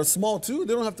guys that are small too.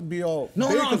 They don't have to be all. No,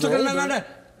 big I'm 'cause they're older. talking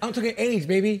I'm talking age,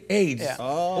 baby, age. Yeah.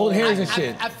 Old hairs and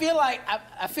shit. I feel like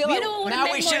You know what would now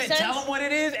make we more shouldn't sense? tell him what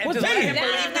it is and What's just let him that?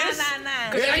 believe this.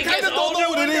 Nah. Yeah, I kind of don't know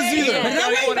what it is either.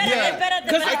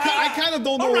 Yeah. I kind of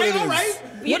don't know what it is. All right.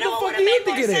 You What know the what fuck would do you make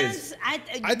think more it is? sense?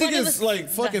 I think it's like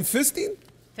fucking fisting.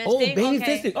 Oh, baby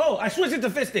okay. fisting. Oh, I switched it to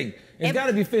fisting. It's got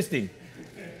to be fisting.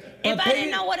 If But I didn't pay-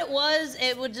 know what it was,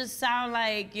 it would just sound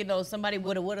like, somebody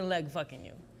with a wooden leg fucking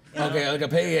you. Okay, like a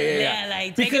pay, Yeah,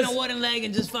 like taking a wooden leg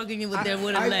and just fucking you with their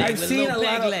wooden leg. I've with seen a a little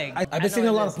lot peg of. leg. I've been seeing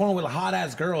a lot of porn with hot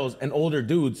ass girls and older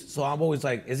dudes. So I'm always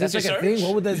like, is this That's like your a thing? search?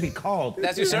 What would that be called?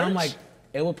 That's your And I'm search? like,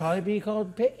 it would probably be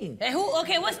called paying. Hey,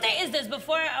 okay, what state is this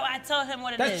before I tell him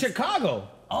what it is? That's Chicago.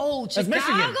 Oh, That's Chicago?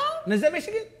 Michigan. And is that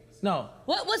Michigan? No.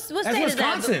 What That's state is that?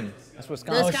 Wisconsin. That's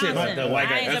Wisconsin. Oh shit, Wisconsin. the white I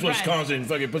guy. ain't That's surprised. Wisconsin.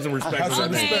 Fucking put some respect on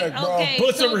some that. respect, bro. Okay,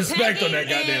 Put some so respect on that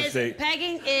pegging goddamn is- state.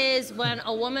 Pegging is when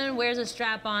a woman wears a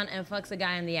strap on and fucks a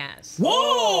guy in the ass.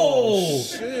 Whoa!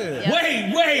 Shit.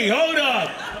 Yeah. Wait, hold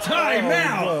up. Time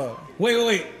out. bro.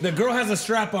 Wait. The girl has a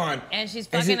strap on. And she's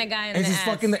fucking a guy in and the she's ass.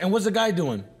 fucking and what's the guy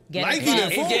doing? Get Liking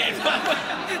fucked. it,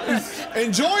 fool.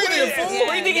 Enjoying it, fool.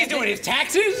 What do you think he's doing? His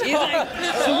taxes? He's like,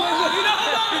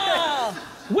 oh!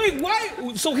 Wait,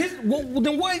 why? So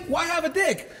then why have a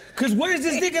dick? Cause where is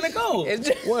this dick gonna go?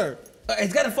 Where?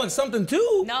 It's gotta fuck something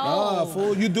too. No. Ah,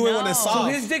 fool. You do it when it's No. So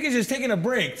soft. his dick is just taking a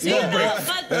break. See, no,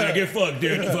 but- Get fucked,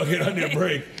 dude. Fucking I need a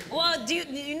break. Well, do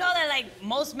you know that like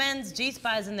most men's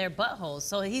G-spot is in their buttholes,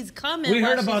 so he's coming. We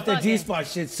while heard she's about the fucking. G-spot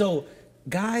shit. So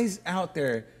guys out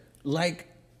there, like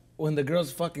when the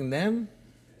girl's fucking them.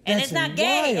 And that's it's not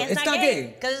gay. wild. It's not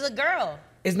gay because it's a girl.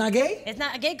 It's not gay? It's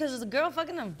not gay because it's a girl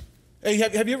fucking them. Hey,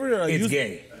 have you ever It's used?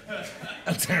 gay.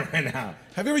 I'm telling you right now.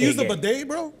 Have you ever Gay, used a gay. bidet,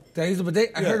 bro? Did I use a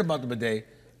bidet? I Yeah. heard about the bidet.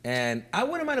 And I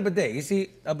wouldn't mind a bidet. You see,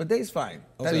 a bidet's fine.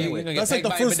 That's Okay. the way. gonna That's get like the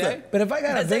pegged by a first bidet? step. But if I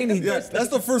got a veiny, Yeah, that's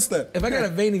the first step. if I got a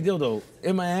veiny dildo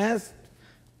in my ass,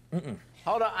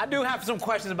 Hold on, I do have some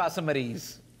questions about some of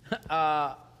these.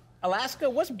 Alaska,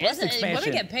 what's breast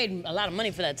expansion? Women get paid a lot of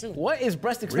money for that too. What is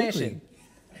breast expansion?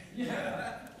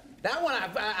 That one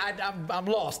I'm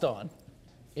lost on.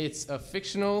 It's a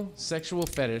fictional sexual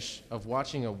fetish of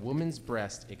watching a woman's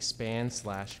breast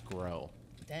expand/grow.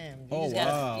 Damn. You Oh, just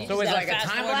gotta, wow. you So just it's gotta like a fast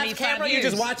forward me time-lapse 5 camera? You're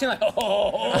years. just watching like,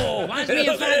 oh. Watch me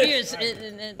in 5 years.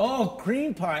 oh,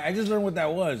 cream pie. I just learned what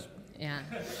that was. Yeah.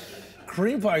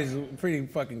 Cream pie is pretty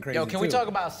fucking crazy. Yo, can we too. talk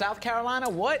about South Carolina?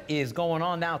 What is going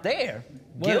on out there?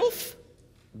 What? Gilf?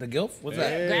 The gilf? What's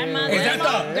that? Grandma. Is that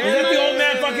the old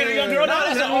man fucking a young girl? No,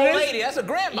 that's Is an that what old it is? lady. That's a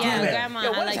grandma. Yeah, grandma. Yo, I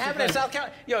what like is to happening in put- South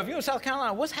Carolina? Yo, if you're in South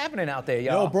Carolina, what's happening out there,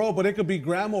 y'all? Yo, bro, but it could be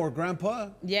grandma or grandpa.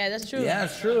 Yeah, that's true. Yeah,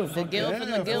 it's true. The gilf and the Yeah, that's That's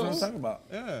what I'm gills. talking about.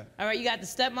 Yeah. All right, you got the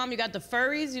stepmom, you got the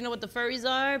furries. You know what the furries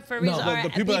are? Furries No, are the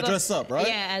people that dress up, right?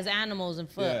 Yeah, as animals and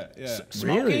foot. Yeah, yeah.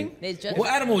 Really? They just What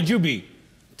animal would you be?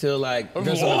 To like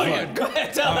dress up Lawyer. fun? Go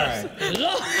ahead, tell All us.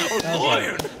 right.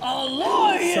 Lawyer. a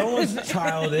lawyer. Someone's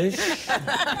childish.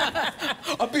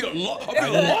 I'll be a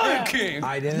Lion King.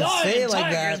 I didn't say it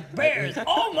like tigers, that. bears.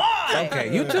 Oh my!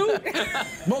 Okay, you too?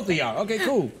 Both of y'all. Okay,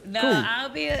 cool. No, Cool. I'll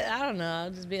be I don't know.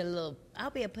 I'll just be a little. I'll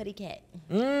be a putty cat.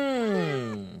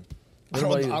 Mmm. I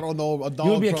don't know. A dog.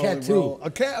 You would be a probably, cat, bro. too.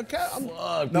 A cat.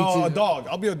 Fuck, me No, too. a dog.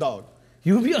 I'll be a dog.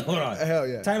 You would be hold on. Hell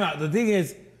yeah. Time out. The thing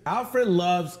is, Alfred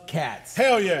loves cats.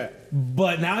 Hell yeah.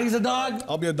 But now he's a dog?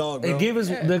 I'll be a dog, bro. And give us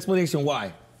the explanation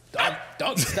why.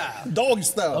 Dog style. Doggy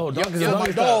style. Oh, dog is yeah, a my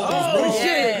dog dogs, style. bro. Oh,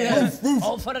 shit. Yeah. Roof, roof.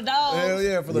 Oh, for the dogs. Hell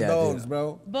yeah, for the Yeah, dogs, dude.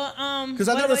 bro. But Because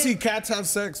I what never about- see cats have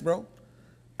sex, bro.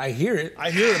 I hear it. I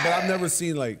hear it, but I've never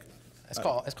seen like. It's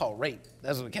called rape.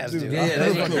 That's what cats Dude, do. Yeah,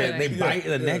 that's Yeah. fucking, they Yeah. bite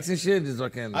the necks and shit. Just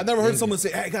fucking. I never heard someone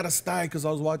say, "Hey, I got a sty," because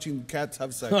I was watching cats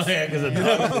have sex. Oh yeah, because the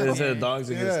dogs. Instead of dogs,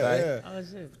 they get yeah, sty. yeah. Oh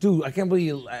shit. Dude, I can't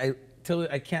believe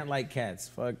I can't like cats.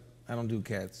 Fuck, I don't do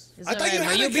cats. It's I thought all you right,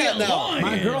 had bro. a cat be now. alone.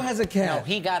 My girl has a No, cat.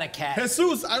 he got a cat.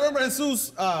 Jesus, I remember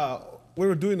Jesus. We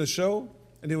were doing the show,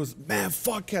 and he was, "Man,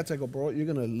 fuck cats." I go, "Bro, you're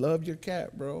gonna love your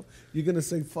cat, bro. You're gonna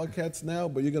say fuck cats now,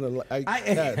 but you're gonna like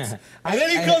cats." And then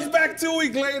he comes back 2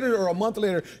 weeks later or a month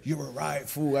later. You were right,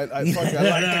 fool. I like the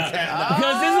cat.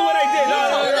 Because this is what I did.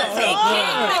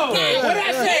 No. What did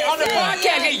I say on the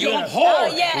podcast? You're Oh,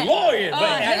 hard, yeah. lawyer, but Oh,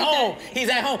 at he's home, he's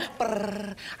at home.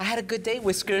 Brrr, I had a good day,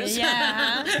 Whiskers.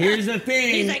 Yeah. Here's the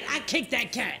thing. He's like, I kicked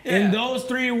that cat. In those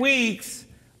 3 weeks,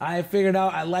 I figured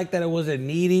out I liked that it wasn't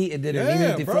needy. It didn't need Yeah,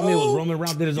 anything bro. from me. It was roaming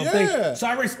around, did his own Yeah. thing. So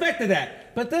I respected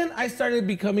that. But then I started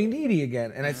becoming needy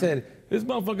again. And I said, This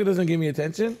motherfucker doesn't give me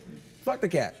attention. Fuck the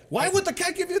cat. Why would the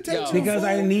cat give you attention? Because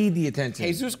I need the attention.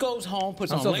 Jesus goes home,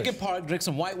 puts on selfish. Linkin Park, drinks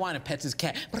some white wine, and pets his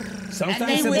cat. Sometimes And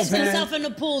then Simple whisks Plan, himself in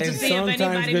the pool to and see if sometimes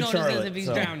anybody Good notices Charlotte, if he's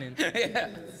so. drowning.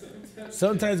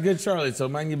 Sometimes Good Charlotte, so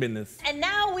mind your business. And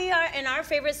now we are in our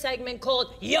favorite segment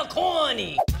called You're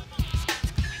Corny.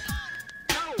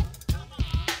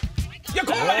 You're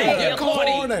corny! Right, You're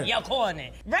corny! You're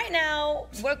corny. Right now,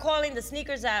 we're calling the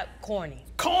sneakers app corny.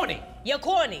 Corny! You're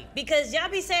corny because y'all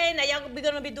be saying that y'all be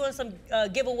gonna be doing some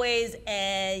giveaways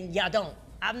and y'all don't.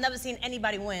 I've never seen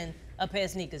anybody win a pair of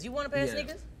sneakers. You want a pair of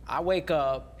sneakers? I wake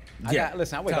up. I wake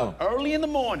Tell up early in the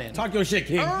morning. Talk your shit,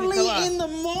 King. Early in the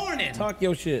morning. Talk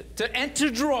your shit. To enter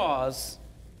draws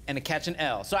and to catch an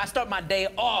L. So I start my day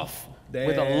off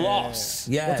with a loss.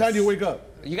 Yes. What time do you wake up?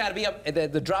 You gotta be up,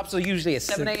 the drops are usually at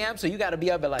 7 a.m., so you gotta be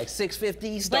up at like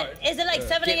 6:50. But is it like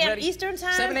 7 a.m. Eastern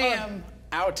time? 7 a.m.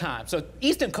 our time. So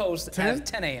Eastern Coast has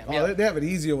 10 a.m. Oh, they have it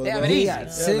easy over They there. have it easy. They have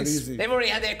it easy. They've already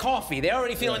had their coffee. They're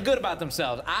already feeling good about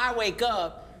themselves. I wake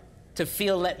up to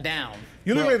feel let down.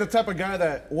 You look like the type of guy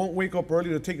that won't wake up early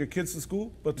to take your kids to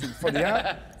school, but for the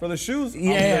app, for the shoes,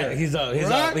 He's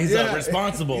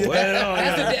responsible.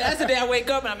 That's the day I wake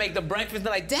up and I make the breakfast.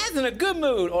 They're like, Dad's in a good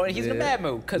mood, or he's in a bad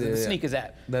mood because of the sneakers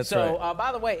app. That's right. So,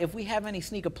 by the way, if we have any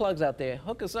sneaker plugs out there,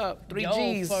 hook us up.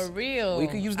 3G's. Yo, for real. We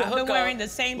could use the I've hookup. been wearing the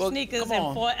same sneakers come in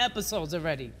on. 4 episodes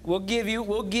already. We'll give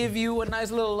you a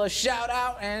nice little shout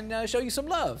out and show you some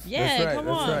love. Yeah, That's right, come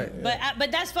that's on. right.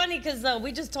 But that's funny because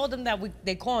we just told them that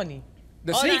they corny.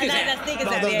 The sneakers app. That sneakers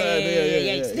No, app.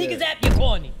 yeah. Sneakers app, you're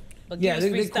corny. But give Yeah, us they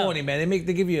free stuff. corny, man. They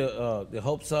give you the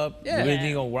hopes up. Yeah. You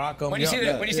really gonna rock them. When you see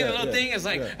the little thing, it's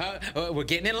like we're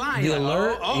getting in line. The You're like,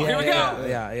 alert. oh, here we go.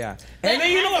 Yeah. And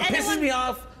then you know what pisses me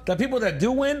off? The people that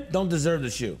do win don't deserve the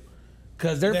shoe.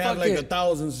 Cause they're they have fucking like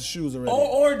thousands of shoes already.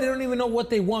 or they don't even know what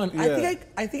they want. Yeah.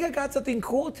 I think I got something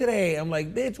cool today. I'm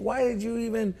like, bitch, why did you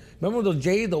even remember those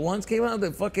the ones came out?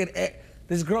 The fucking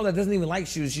this girl that doesn't even like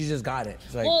shoes, she just got it.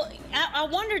 It's like, Well, I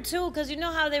wonder too, because you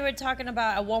know how they were talking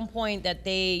about at one point that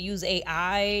they use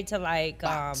AI to like,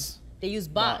 Bots. they use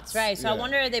bots, right? So I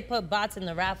wonder if they put bots in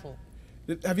the raffle.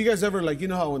 Have you guys ever, like, you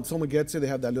know how when someone gets it, they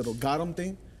have that little got 'em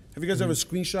thing? Have you guys ever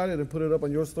screenshot it and put it up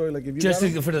on your story? Like, if you just got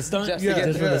 'em? for the stunt? Just to get-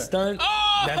 for the yeah. stunt?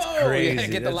 Oh, That's crazy. yeah,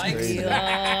 get the That's likes. crazy.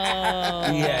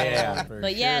 Yeah. For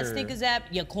But yeah, sure. sneakers app,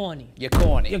 you're corny. You're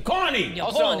corny. You're corny. You're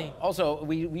corny. Also,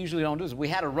 we usually don't do this. We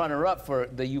had a runner-up for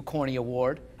the You Corny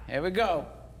Award. Here we go.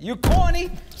 You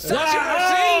Corny, Sasha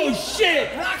Oh Merci. shit!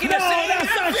 Rocking No, the same not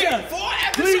outfit. Sasha. 4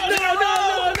 Please, episodes in a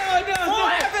row.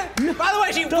 By the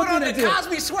way, she Don't put do on the that to him.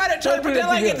 Cosby sweater trying to Don't do pretend that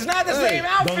like to him. it's not the Hey, same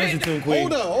outfit. Don't listen to him,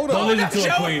 Queen. Hold on. Don't listen to him,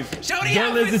 Show- Queen. Show the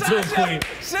Don't outfit, listen to him, Sasha. Queen.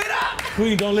 Sit up.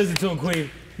 Queen, don't listen to him, Queen.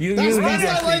 You That's need not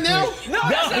that right shit, now? Queen. No,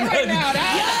 that's not right now.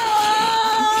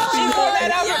 She wore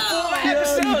that out for 4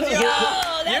 episodes, yo.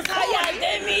 Oh, that's how y'all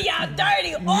did me. Y'all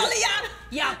dirty. All of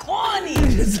y'all corny.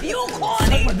 You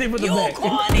corny. my dick with the You back.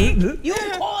 corny. You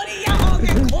corny. Y'all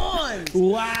hungry corn.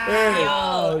 Wow.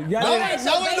 Yo. Y'all All did- right, so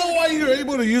Now I know why you're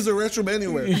able to use the restroom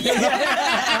anywhere. y'all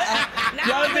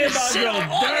did my girl I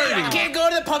dirty. can't go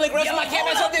to the public restroom. I can't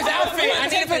mess up this outfit. I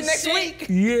need it for next week.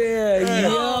 Yeah,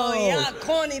 Oh, yo. y'all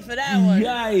corny for that one.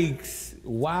 Yikes.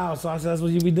 Wow, Sasha, that's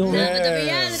what you be doing? Nah, but the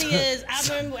reality is,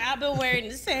 I've been wearing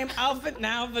the same outfit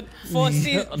now for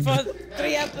 3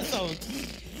 episodes.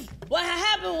 What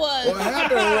happened was,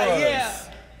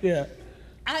 Yeah.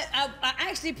 I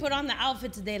actually put on the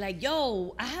outfit today, like,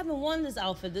 yo, I haven't worn this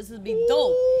outfit. This would be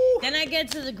dope. Then I get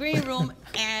to the green room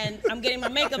and I'm getting my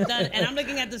makeup done and I'm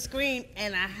looking at the screen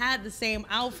and I had the same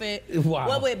outfit, Wow.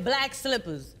 but with black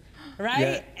slippers, right?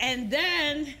 Yeah. And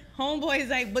then homeboy's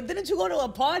like, but didn't you go to a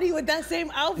party with that same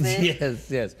outfit?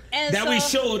 Yes. And That we so-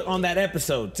 showed on that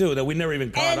episode, too, that we never even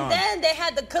caught And on. then they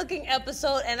had the cooking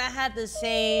episode and I had the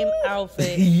same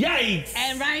outfit. Yikes.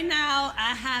 And right now,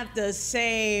 I have the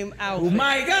same Oh, outfit.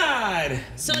 my God.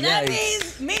 So that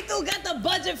means Mitu got the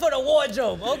budget for the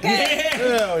wardrobe, okay? Yeah.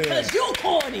 Hell yeah. Because you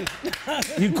corny.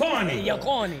 You corny. You're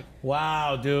corny.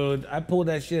 Wow, dude. I pulled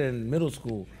that shit in middle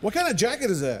school. What kind of jacket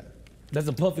is that? That's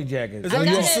a puffy jacket. Is I that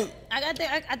got your- it.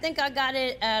 I think I got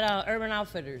it at Urban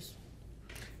Outfitters.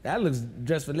 That looks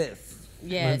just for less.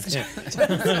 Yeah. Just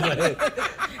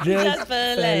for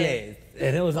less.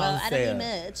 And it was Well, on I sale. don't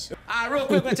need much. All right, real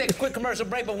quick, we're gonna take a quick commercial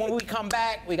break, but when we come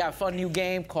back, we got a fun new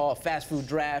game called Fast Food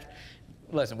Draft.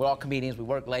 Listen, we're all comedians, we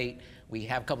work late, we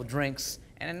have a couple drinks,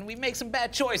 and we make some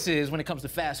bad choices when it comes to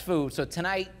fast food. So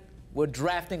tonight, we're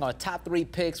drafting our top 3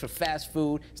 picks for fast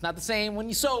food. It's not the same when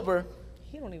you're sober.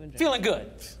 He don't even drink. Feeling good.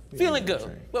 Feeling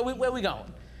good. Where we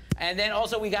going? And then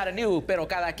also we got a new Pero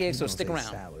Cada Quien, so stick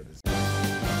around.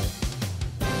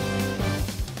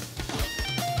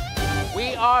 We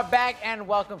We are back and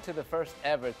welcome to the first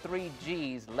ever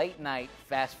 3G's late night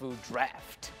fast food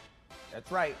draft.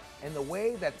 That's right. And the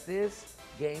way that this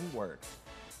game works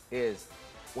is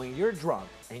when you're drunk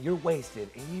and you're wasted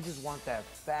and you just want that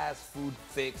fast food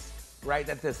fix, right?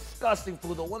 That disgusting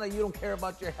food, the one that you don't care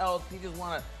about your health, you just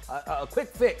want a quick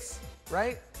fix,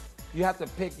 right? You have to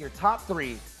pick your top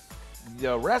 3,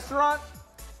 the restaurant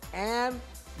and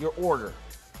your order.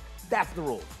 That's the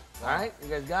rules. All right, you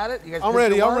guys got it? You guys I'm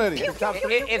ready, I'm ready.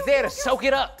 It's there to soak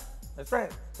it up. That's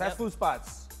right. Fast food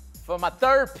spots. For my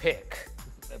third pick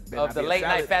of the late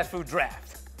night fast food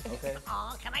draft. Okay.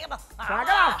 Oh, can I get a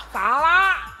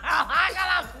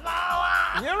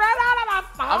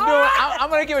I'm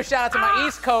gonna give a shout out to my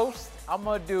East Coast. I'm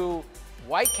gonna do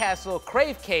White Castle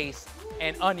Crave Case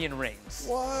and onion rings.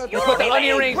 What? You put the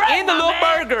onion rings in the little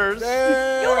burgers.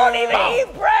 Damn. You don't even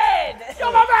eat bread.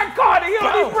 Yo, my man Cardi, you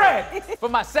don't eat bread. For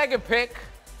my second pick,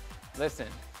 listen,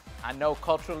 I know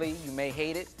culturally you may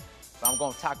hate it, but I'm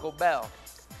going Taco Bell.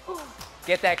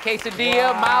 Get that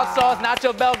quesadilla, mild sauce,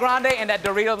 nacho Bel Grande, and that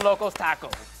Doritos Locos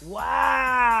taco.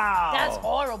 Wow. That's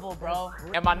horrible, bro.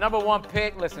 And my number 1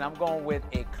 pick, listen, I'm going with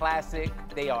a classic.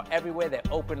 They are everywhere. They're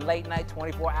open late night,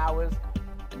 24 hours.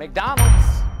 McDonald's.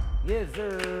 Yes,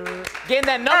 sir. Getting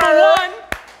that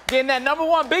number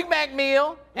one Big Mac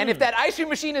meal, and if that ice cream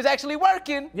machine is actually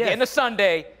working, getting a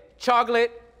sundae,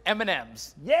 chocolate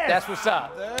M&Ms. Yes. That's what's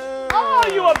up. Oh,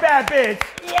 you a bad bitch.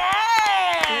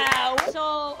 Yeah.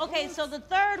 So, okay, so the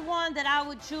third one that I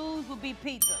would choose would be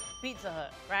Pizza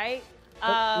Hut, right?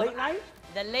 Late night?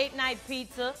 The late night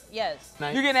pizza, yes.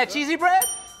 You getting that cheesy bread?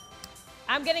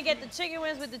 I'm gonna get the chicken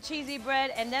wings with the cheesy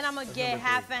bread, and then I'm gonna get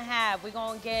half and half. We're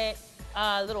gonna get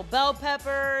little bell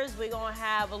peppers. We're gonna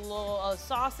have a little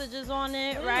sausages on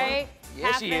it, right? Yeah,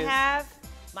 half and half.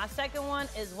 My second one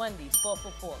is Wendy's, 4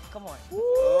 for $4. Come on.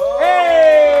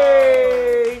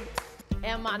 Hey!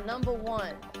 And my number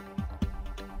 1,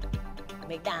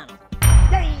 McDonald's.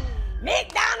 Yay!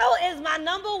 McDonald's is my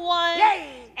number 1.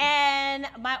 Yay! And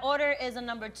my order is a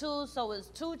number 2, so it's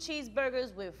 2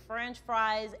 cheeseburgers with French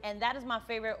fries, and that is my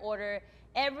favorite order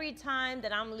every time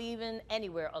that I'm leaving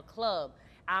anywhere, a club,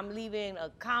 I'm leaving a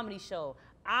comedy show,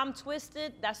 I'm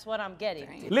twisted, that's what I'm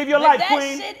getting. Live your But life, that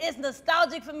queen. shit is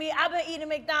nostalgic for me. I've been eating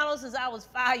McDonald's since I was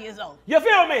 5 years old. You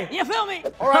feel me? You feel me?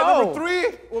 All right, number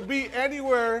 3 will be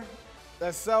anywhere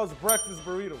that sells breakfast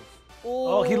burritos.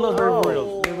 Oh, he loves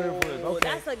burritos. Okay.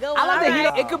 That's a good one. I love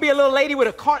that it could be a little lady with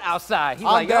a cart outside. He's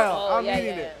I'm like, down. yo. I'm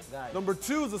eating it. Number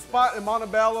 2 is a spot in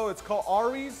Montebello. It's called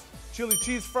Ari's. Chili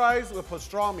cheese fries with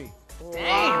pastrami.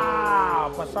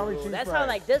 Wow. Pastrami cheese That fries. sounds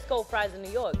like disco fries in New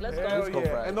York. Let's Hell go.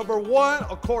 yeah. And number 1,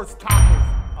 of course,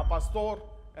 tacos. A pastor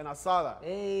and asada.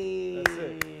 Hey. That's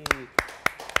it.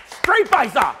 Straight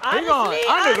paisa. Honestly,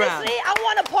 I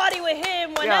want to party with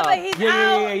him whenever he's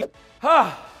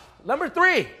out. Number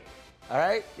 3. All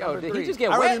right. Yo, Number did 3. he just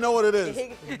get I wet? already know what it is.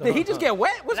 Did he just get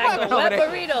wet? What's Like happening a over wet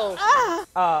there?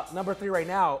 burritos. Number 3 right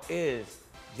now is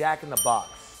Jack in the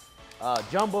Box.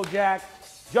 Jumbo Jack,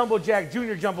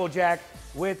 Junior Jumbo Jack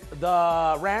with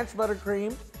the ranch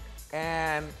buttercream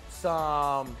and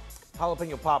some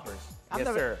jalapeno poppers. Yes,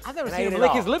 sir. I've never And I seen ate him it lick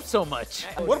all. his lips so much.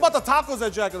 What about the tacos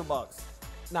at Jack in the Box?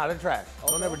 Nah, they're trash.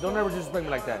 Don't ever disrespect me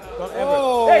like that. Don't ever.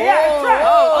 Whoa, Hey, yeah, it's trash.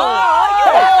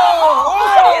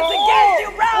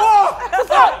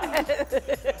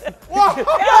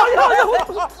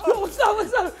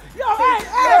 What's up? Yo,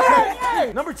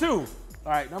 hey. Number 2. All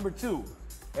right, number 2.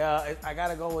 I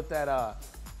gotta go with that.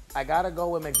 I gotta go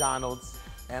with McDonald's,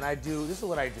 and this is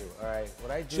what I do. All right,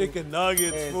 what I do. Chicken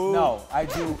nuggets, is, food. No, I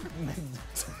do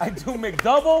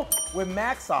McDouble with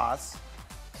mac sauce,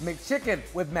 McChicken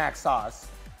with mac sauce,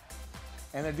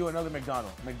 and I do another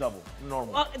McDouble,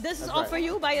 normal. Well, this is That's all right. for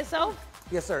you by yourself?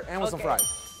 Yes, sir, and with some Okay. fries.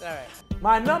 All right.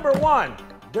 My number 1,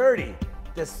 dirty,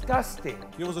 disgusting,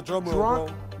 Give us a drum roll,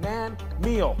 drunk bro. man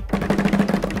meal.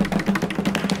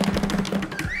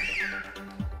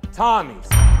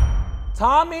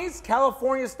 Tommy's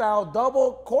California style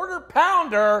double quarter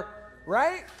pounder,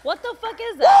 right? What the fuck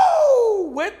is that? Woo!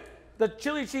 With the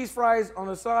chili cheese fries on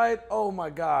the side. Oh my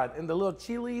God. And the little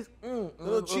chilies.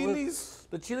 Little chilies?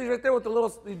 The chilies right there with the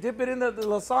little, you dip it in the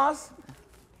little sauce.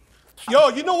 Yo,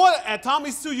 you know what? At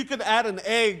Tommy's too, you could add an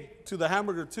egg to the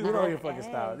hamburger too. You know your fucking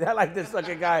style. I like this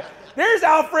fucking guy. There's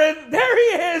Alfred. There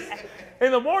he is.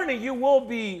 In the morning, you will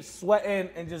be sweating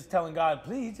and just telling God,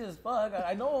 please just fuck.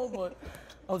 I know, but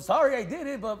I'm sorry I did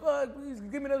it, but fuck, please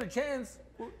give me another chance.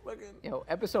 Yo,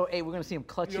 episode 8, we're gonna see him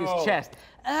clutch his Yo. chest.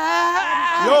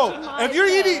 Yo, if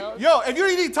you're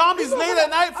eating Tommy's late at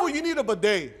night food, you need a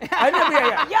bidet. I never,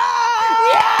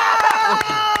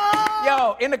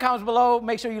 Yo, in the comments below,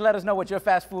 make sure you let us know what your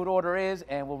fast food order is,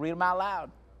 and we'll read them out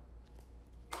loud.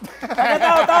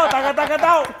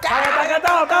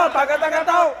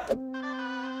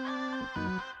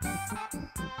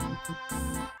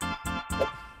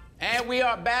 And we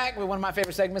are back with one of my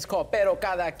favorite segments called Pero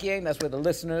Cada Quien. That's where the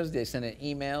listeners, they send in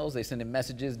emails, they send in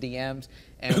messages, DMs.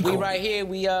 And we right here,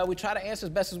 we try to answer as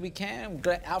best as we can.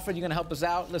 Alfred, you're gonna help us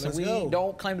out. Listen, we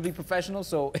don't claim to be professionals,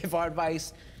 so if our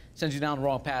advice sends you down the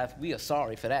wrong path, we are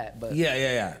sorry for that. But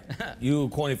Yeah. You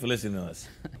corny for listening to us.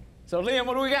 So Liam,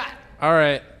 what do we got? All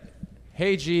right.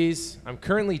 Hey, G's. I'm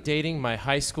currently dating my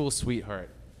high school sweetheart.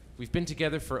 We've been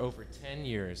together for over 10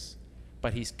 years,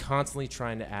 but he's constantly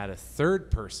trying to add a third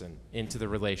person into the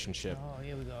relationship. Oh,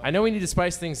 here we go. I know we need to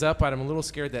spice things up, but I'm a little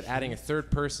scared that adding a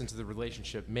third person to the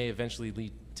relationship may eventually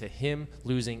lead to him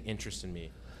losing interest in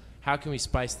me. How can we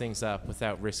spice things up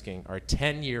without risking our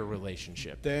 10-year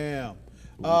relationship? Damn.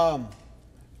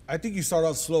 I think you start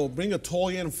off slow. Bring a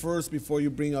toy in first before you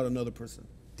bring out another person.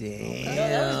 Damn.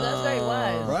 No, that's very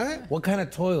wise. Right? What kind of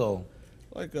toy though?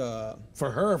 Like For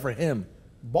her or for him?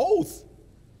 both.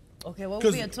 Okay, what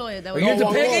would be a toy that would you into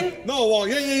well, pegging? Yeah.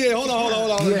 Hold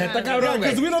on. Yeah, está cabrón,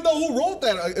 Because güey. we don't know who wrote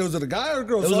that. Was it a guy or a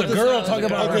girl? It was a girl talking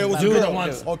about Okay, her it was a dude girl. that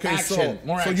wants Okay, action,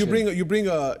 more so action. you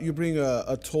bring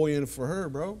a toy in for her,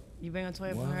 bro. You bring a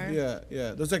toy for her?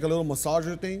 Yeah. There's like a little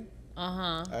massager thing.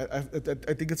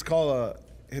 I think it's called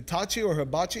a Hitachi or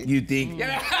Hibachi. You think?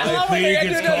 Yeah, I think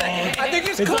it's called. I think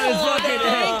it's It's cool. on his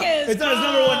fucking. It's on his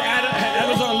number one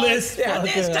Amazon list. Yeah,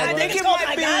 I think it called, might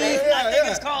I be. got it. I think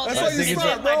it's Yeah. called. That's how you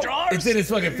start, my bro. drawers. It's in his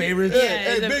fucking favorites.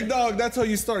 Hey, big dog, that's how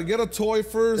you start. Get a toy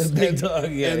first. Big and,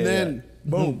 dog, yeah, And yeah, then,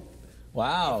 boom.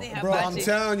 Wow. Bro, I'm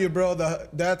telling you, bro,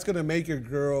 that's going to make your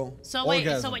girl So wait,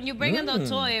 orgasm. so when you bring in the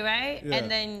toy, right? Yeah. And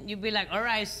then you be like, all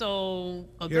right, so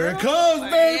a Here girl? it comes,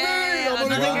 baby. Yeah, I'm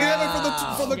going to go another get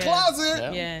it from the Yeah.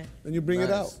 closet. Yeah. And you bring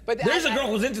it out. But There's a girl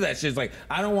who's into that shit. It's like,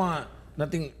 I don't want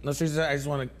nothing, no strings. I just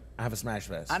want to have a smash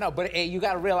fest. I know, but hey, you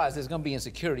got to realize there's gonna be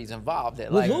insecurities involved.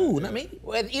 That, With like, who? Not me.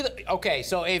 With either. Okay,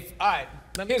 so if all right,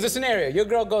 here's the scenario: your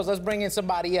girl goes, let's bring in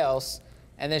somebody else,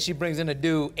 and then she brings in a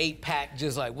dude 8-pack,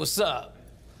 just like, what's up?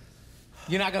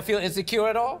 You're not gonna feel insecure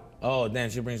at all? Oh,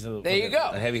 damn, she brings a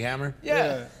heavy hammer?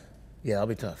 Yeah. Yeah, that'll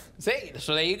be tough. See,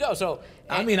 so there you go. So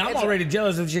I mean, I'm already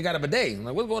jealous if she got a bidet. I'm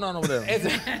like, what's going on over there?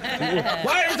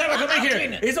 Why every time I come in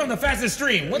here, it's on the fastest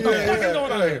stream? What the fuck is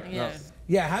going on here? Yeah.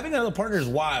 Yeah, having another partner is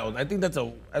wild. I think that's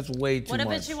way too What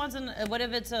much. if she wants what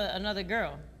if it's another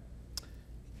girl?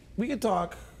 We can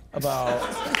talk about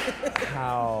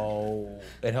how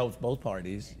it helps both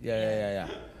parties. Yeah.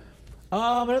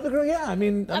 Another girl, yeah. I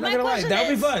mean, I'm not gonna lie, that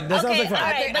would be fun. That sounds like fun. all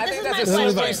right, I but think this that's a is my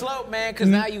slippery question. slope, man. Because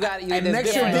now you got there's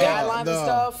next different year, guidelines and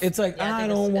stuff. It's like Yeah, I I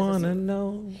think don't it's- wanna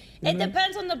know. It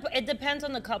depends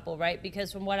on the couple, right?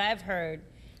 Because from what I've heard,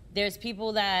 there's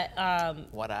people that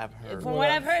What I've heard. from what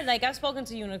I've heard, like I've spoken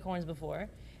to unicorns before.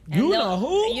 You know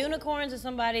who? Unicorns are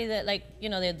somebody that, like, you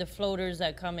know, they're the floaters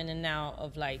that come in and out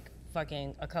of like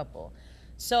fucking a couple.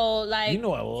 So like You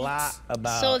know a lot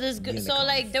about. so unicorns.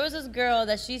 like there was this girl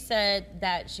that she said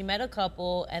that she met a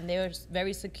couple and they were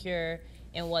very secure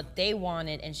in what they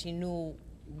wanted and she knew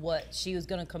what she was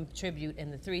gonna contribute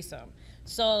in the threesome.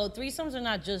 So threesomes are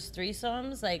not just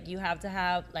threesomes. Like you have to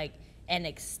have like an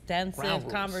extensive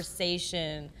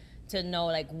conversation to know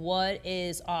like what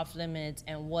is off limits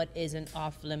and what isn't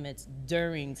off limits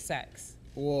during sex.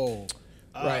 Whoa.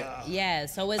 right. Yeah,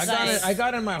 so it's I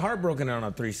got in my heart broken on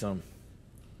a threesome.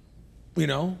 You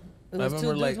know, it was I two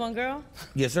remember dudes, like one girl.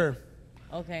 yes, sir.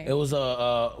 Okay. It was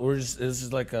this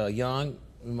is like a young. Me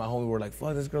and my homie were like,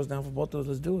 fuck, this girl's down for both of us.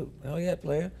 Let's do it. Hell yeah,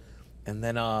 player. And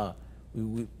then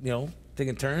we you know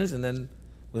taking turns. And then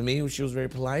with me, she was very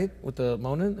polite with the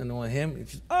moaning, and then with him,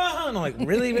 she's and I'm like,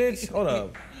 really, bitch? Hold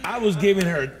up. I was giving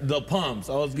her the pumps.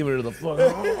 I was giving her the fuck.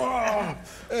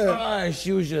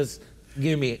 She was just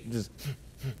giving me just.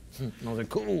 And I was like,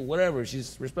 cool, whatever.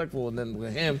 She's respectful. And then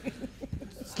with him,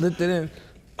 slipped it in.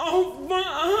 And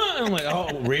I'm like,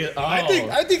 oh, really? Oh. I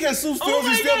think Jesus feels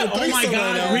he's feeling Oh my threesome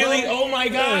God, right now, really? bro. Oh my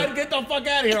God, get the fuck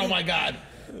out of here, oh my God.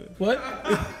 What?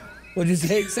 What'd you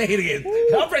say? Say it again.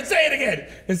 Alfred, say it again.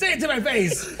 And say it to my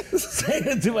face. Say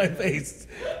it to my face.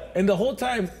 And the whole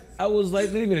time, I was like,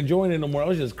 not even enjoying it no more. I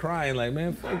was just crying like,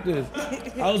 man, fuck this.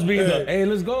 I was being like, hey,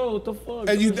 let's go, what the fuck?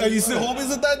 And you still homies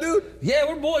with that dude? Yeah,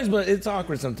 we're boys, but it's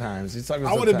awkward sometimes. It's awkward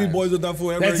I wouldn't be sometimes. boys with that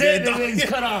fool ever That's again. it. He's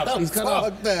cut off. He's cut off.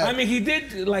 Fuck that. I mean, he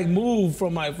did like move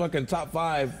from my fucking top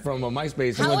 5 from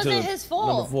MySpace. He How went is to it his fault?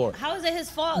 number 4. How is it his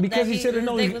fault? Because that he should have his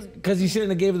known. dick was- Because he shouldn't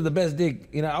have gave it the best dick.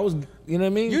 You know, I was. You know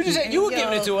what I mean? You just said you were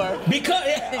giving it to her. Because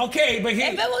okay, but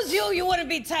If it was you, you wouldn't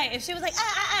be tight. If she was like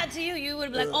to you, you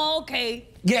would be like, oh, okay.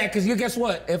 yeah, because you guess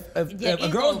what? If Yeah, a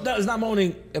girl is not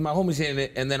moaning and my homie's hitting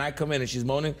it, and then I come in and she's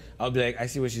moaning, I'll be like, I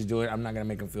see what she's doing. I'm not gonna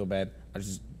make him feel bad. I'll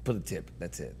just put a tip.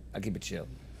 That's it. I'll keep it chill.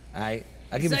 All right?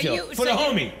 I'll keep it chill. For the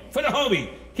homie. For the homie.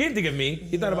 He didn't think of me.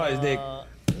 He thought about his dick.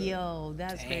 Yo,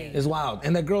 that's crazy. It's wild.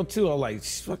 And that girl too, I'm like,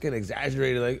 she's fucking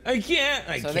exaggerated. Like, I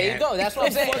can't. So there you go. That's what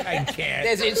I'm saying. I can't.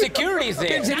 There's insecurities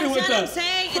there. That's what I'm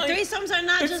saying. Threesomes are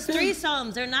not just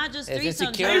threesomes. They're not just There's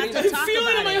threesomes. You insecurities. have I to talk feel it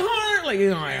in about my it. heart. Like,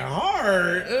 in my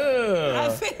heart. I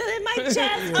Ugh. feel it in my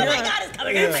chest. Oh my God, it's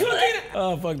coming out my butt.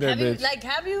 Oh, fuck that bitch.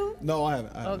 Have you? No, I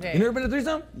haven't. Okay. You never been to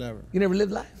threesome? Never. You never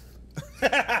lived life?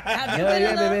 Have you been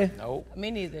in them? baby. Nope. Me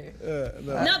neither.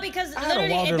 No. No, because I had a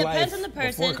literally wilder it depends life on the before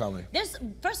person. coming.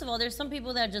 First of all, there's some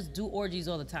people that just do orgies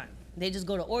all the time. They just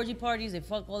go to orgy parties. They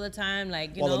fuck all the time,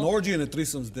 like you Well, know. an orgy and a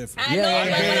threesome's different. I know, Yeah,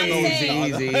 but what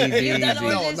I'm saying. You've done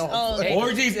orgies? No. Oh, okay.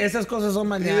 Orgies, esas cosas son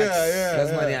maniacs.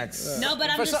 That's maniacs. No, but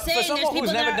I'm For, just for saying, someone there's people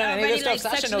who's never that done are any of already this like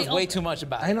stuff, Sasha sexually knows way open. too much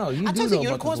about it. I know, you I do told know you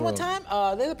about unicorns this one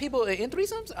world. time. They're the people in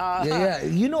threesomes. Yeah.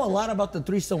 You know a lot about the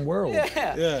threesome world.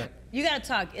 Yeah. Yeah. You gotta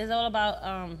talk. It's all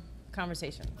about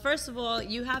conversation. First of all,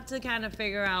 you have to kind of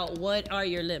figure out what are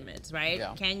your limits, right?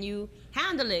 Yeah. Can you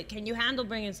handle it? Can you handle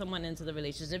bringing someone into the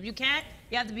relationship? If you can't,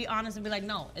 you have to be honest and be like,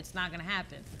 no, it's not gonna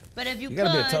happen. But if you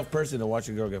gotta be could, a tough person to watch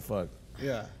a girl get fucked.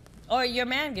 Yeah. or your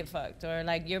man get fucked, or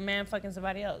like your man fucking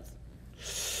somebody else.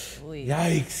 Ooh,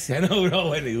 Yikes. I don't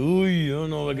know. Ooh, I don't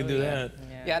know if I can do that.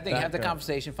 Yeah, I think have the Back up.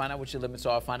 conversation, find out what your limits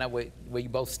are, find out where you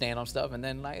both stand on stuff, and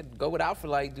then like go without for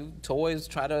like do toys,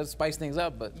 try to spice things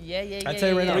up. But Yeah. I tell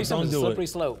you right now, threesome don't is a do slippery it.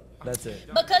 slope. That's it.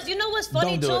 Because you know what's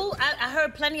funny Don't do too? it. I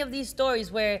heard plenty of these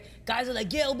stories where guys are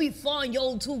like, yeah, it'll be fun,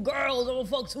 yo, 2 girls, I'm gonna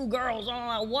fuck 2 girls.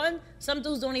 Some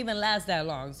dudes don't even last that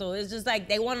long. So it's just like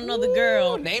they want another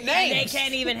girl. Name and they names.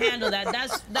 can't even handle that.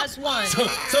 That's one.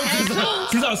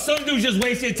 Some dudes just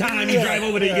wasted time. You drive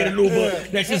over there, get an Uber.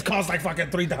 That just costs like fucking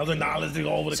 $3,000 to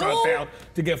go over the cross town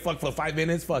to get fucked for 5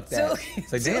 minutes. Fuck that.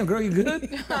 It's like, damn, girl, you good?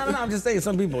 I don't know. I'm just saying,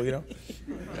 some people, you know.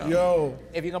 Yo.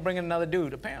 If you're gonna bring in another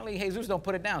dude, apparently Jesus don't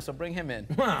put it down, so bring him in.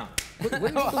 Wow. Hold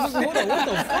on, what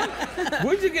the fuck?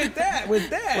 Where'd you get that with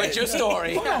that? What's your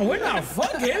story? Hold on, we're not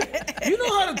fucking. You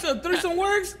know how the threesome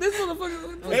works? This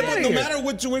motherfucker. Hey, but no matter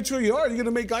which way you are, you're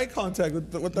gonna make eye contact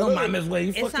with the No, other. mames, way.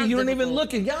 You fucking, sounds you don't even difficult.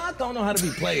 looking. Y'all don't know how to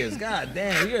be players. God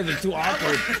damn, you guys are too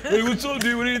awkward. Hey, what's up,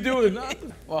 dude? What are you doing?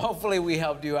 Nothing. Well, hopefully we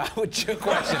helped you out with your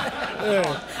question.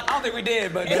 I don't think we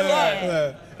did, but good luck.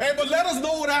 Yeah. Hey, but let us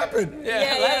know what happened. Yeah,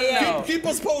 let us know. Keep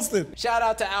us posted. Shout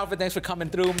out to Alfred. Thanks for coming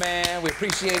through, man. We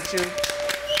appreciate you.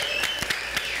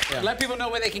 Let people know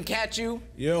where they can catch you.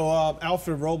 Yo,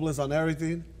 Alfred Robles on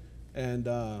everything. And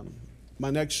my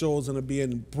next show is gonna be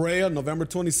in Brea, November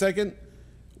 22nd,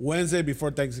 Wednesday before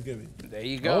Thanksgiving. There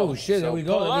you go. Oh, shit, there we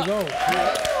go, pull there we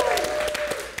up. go.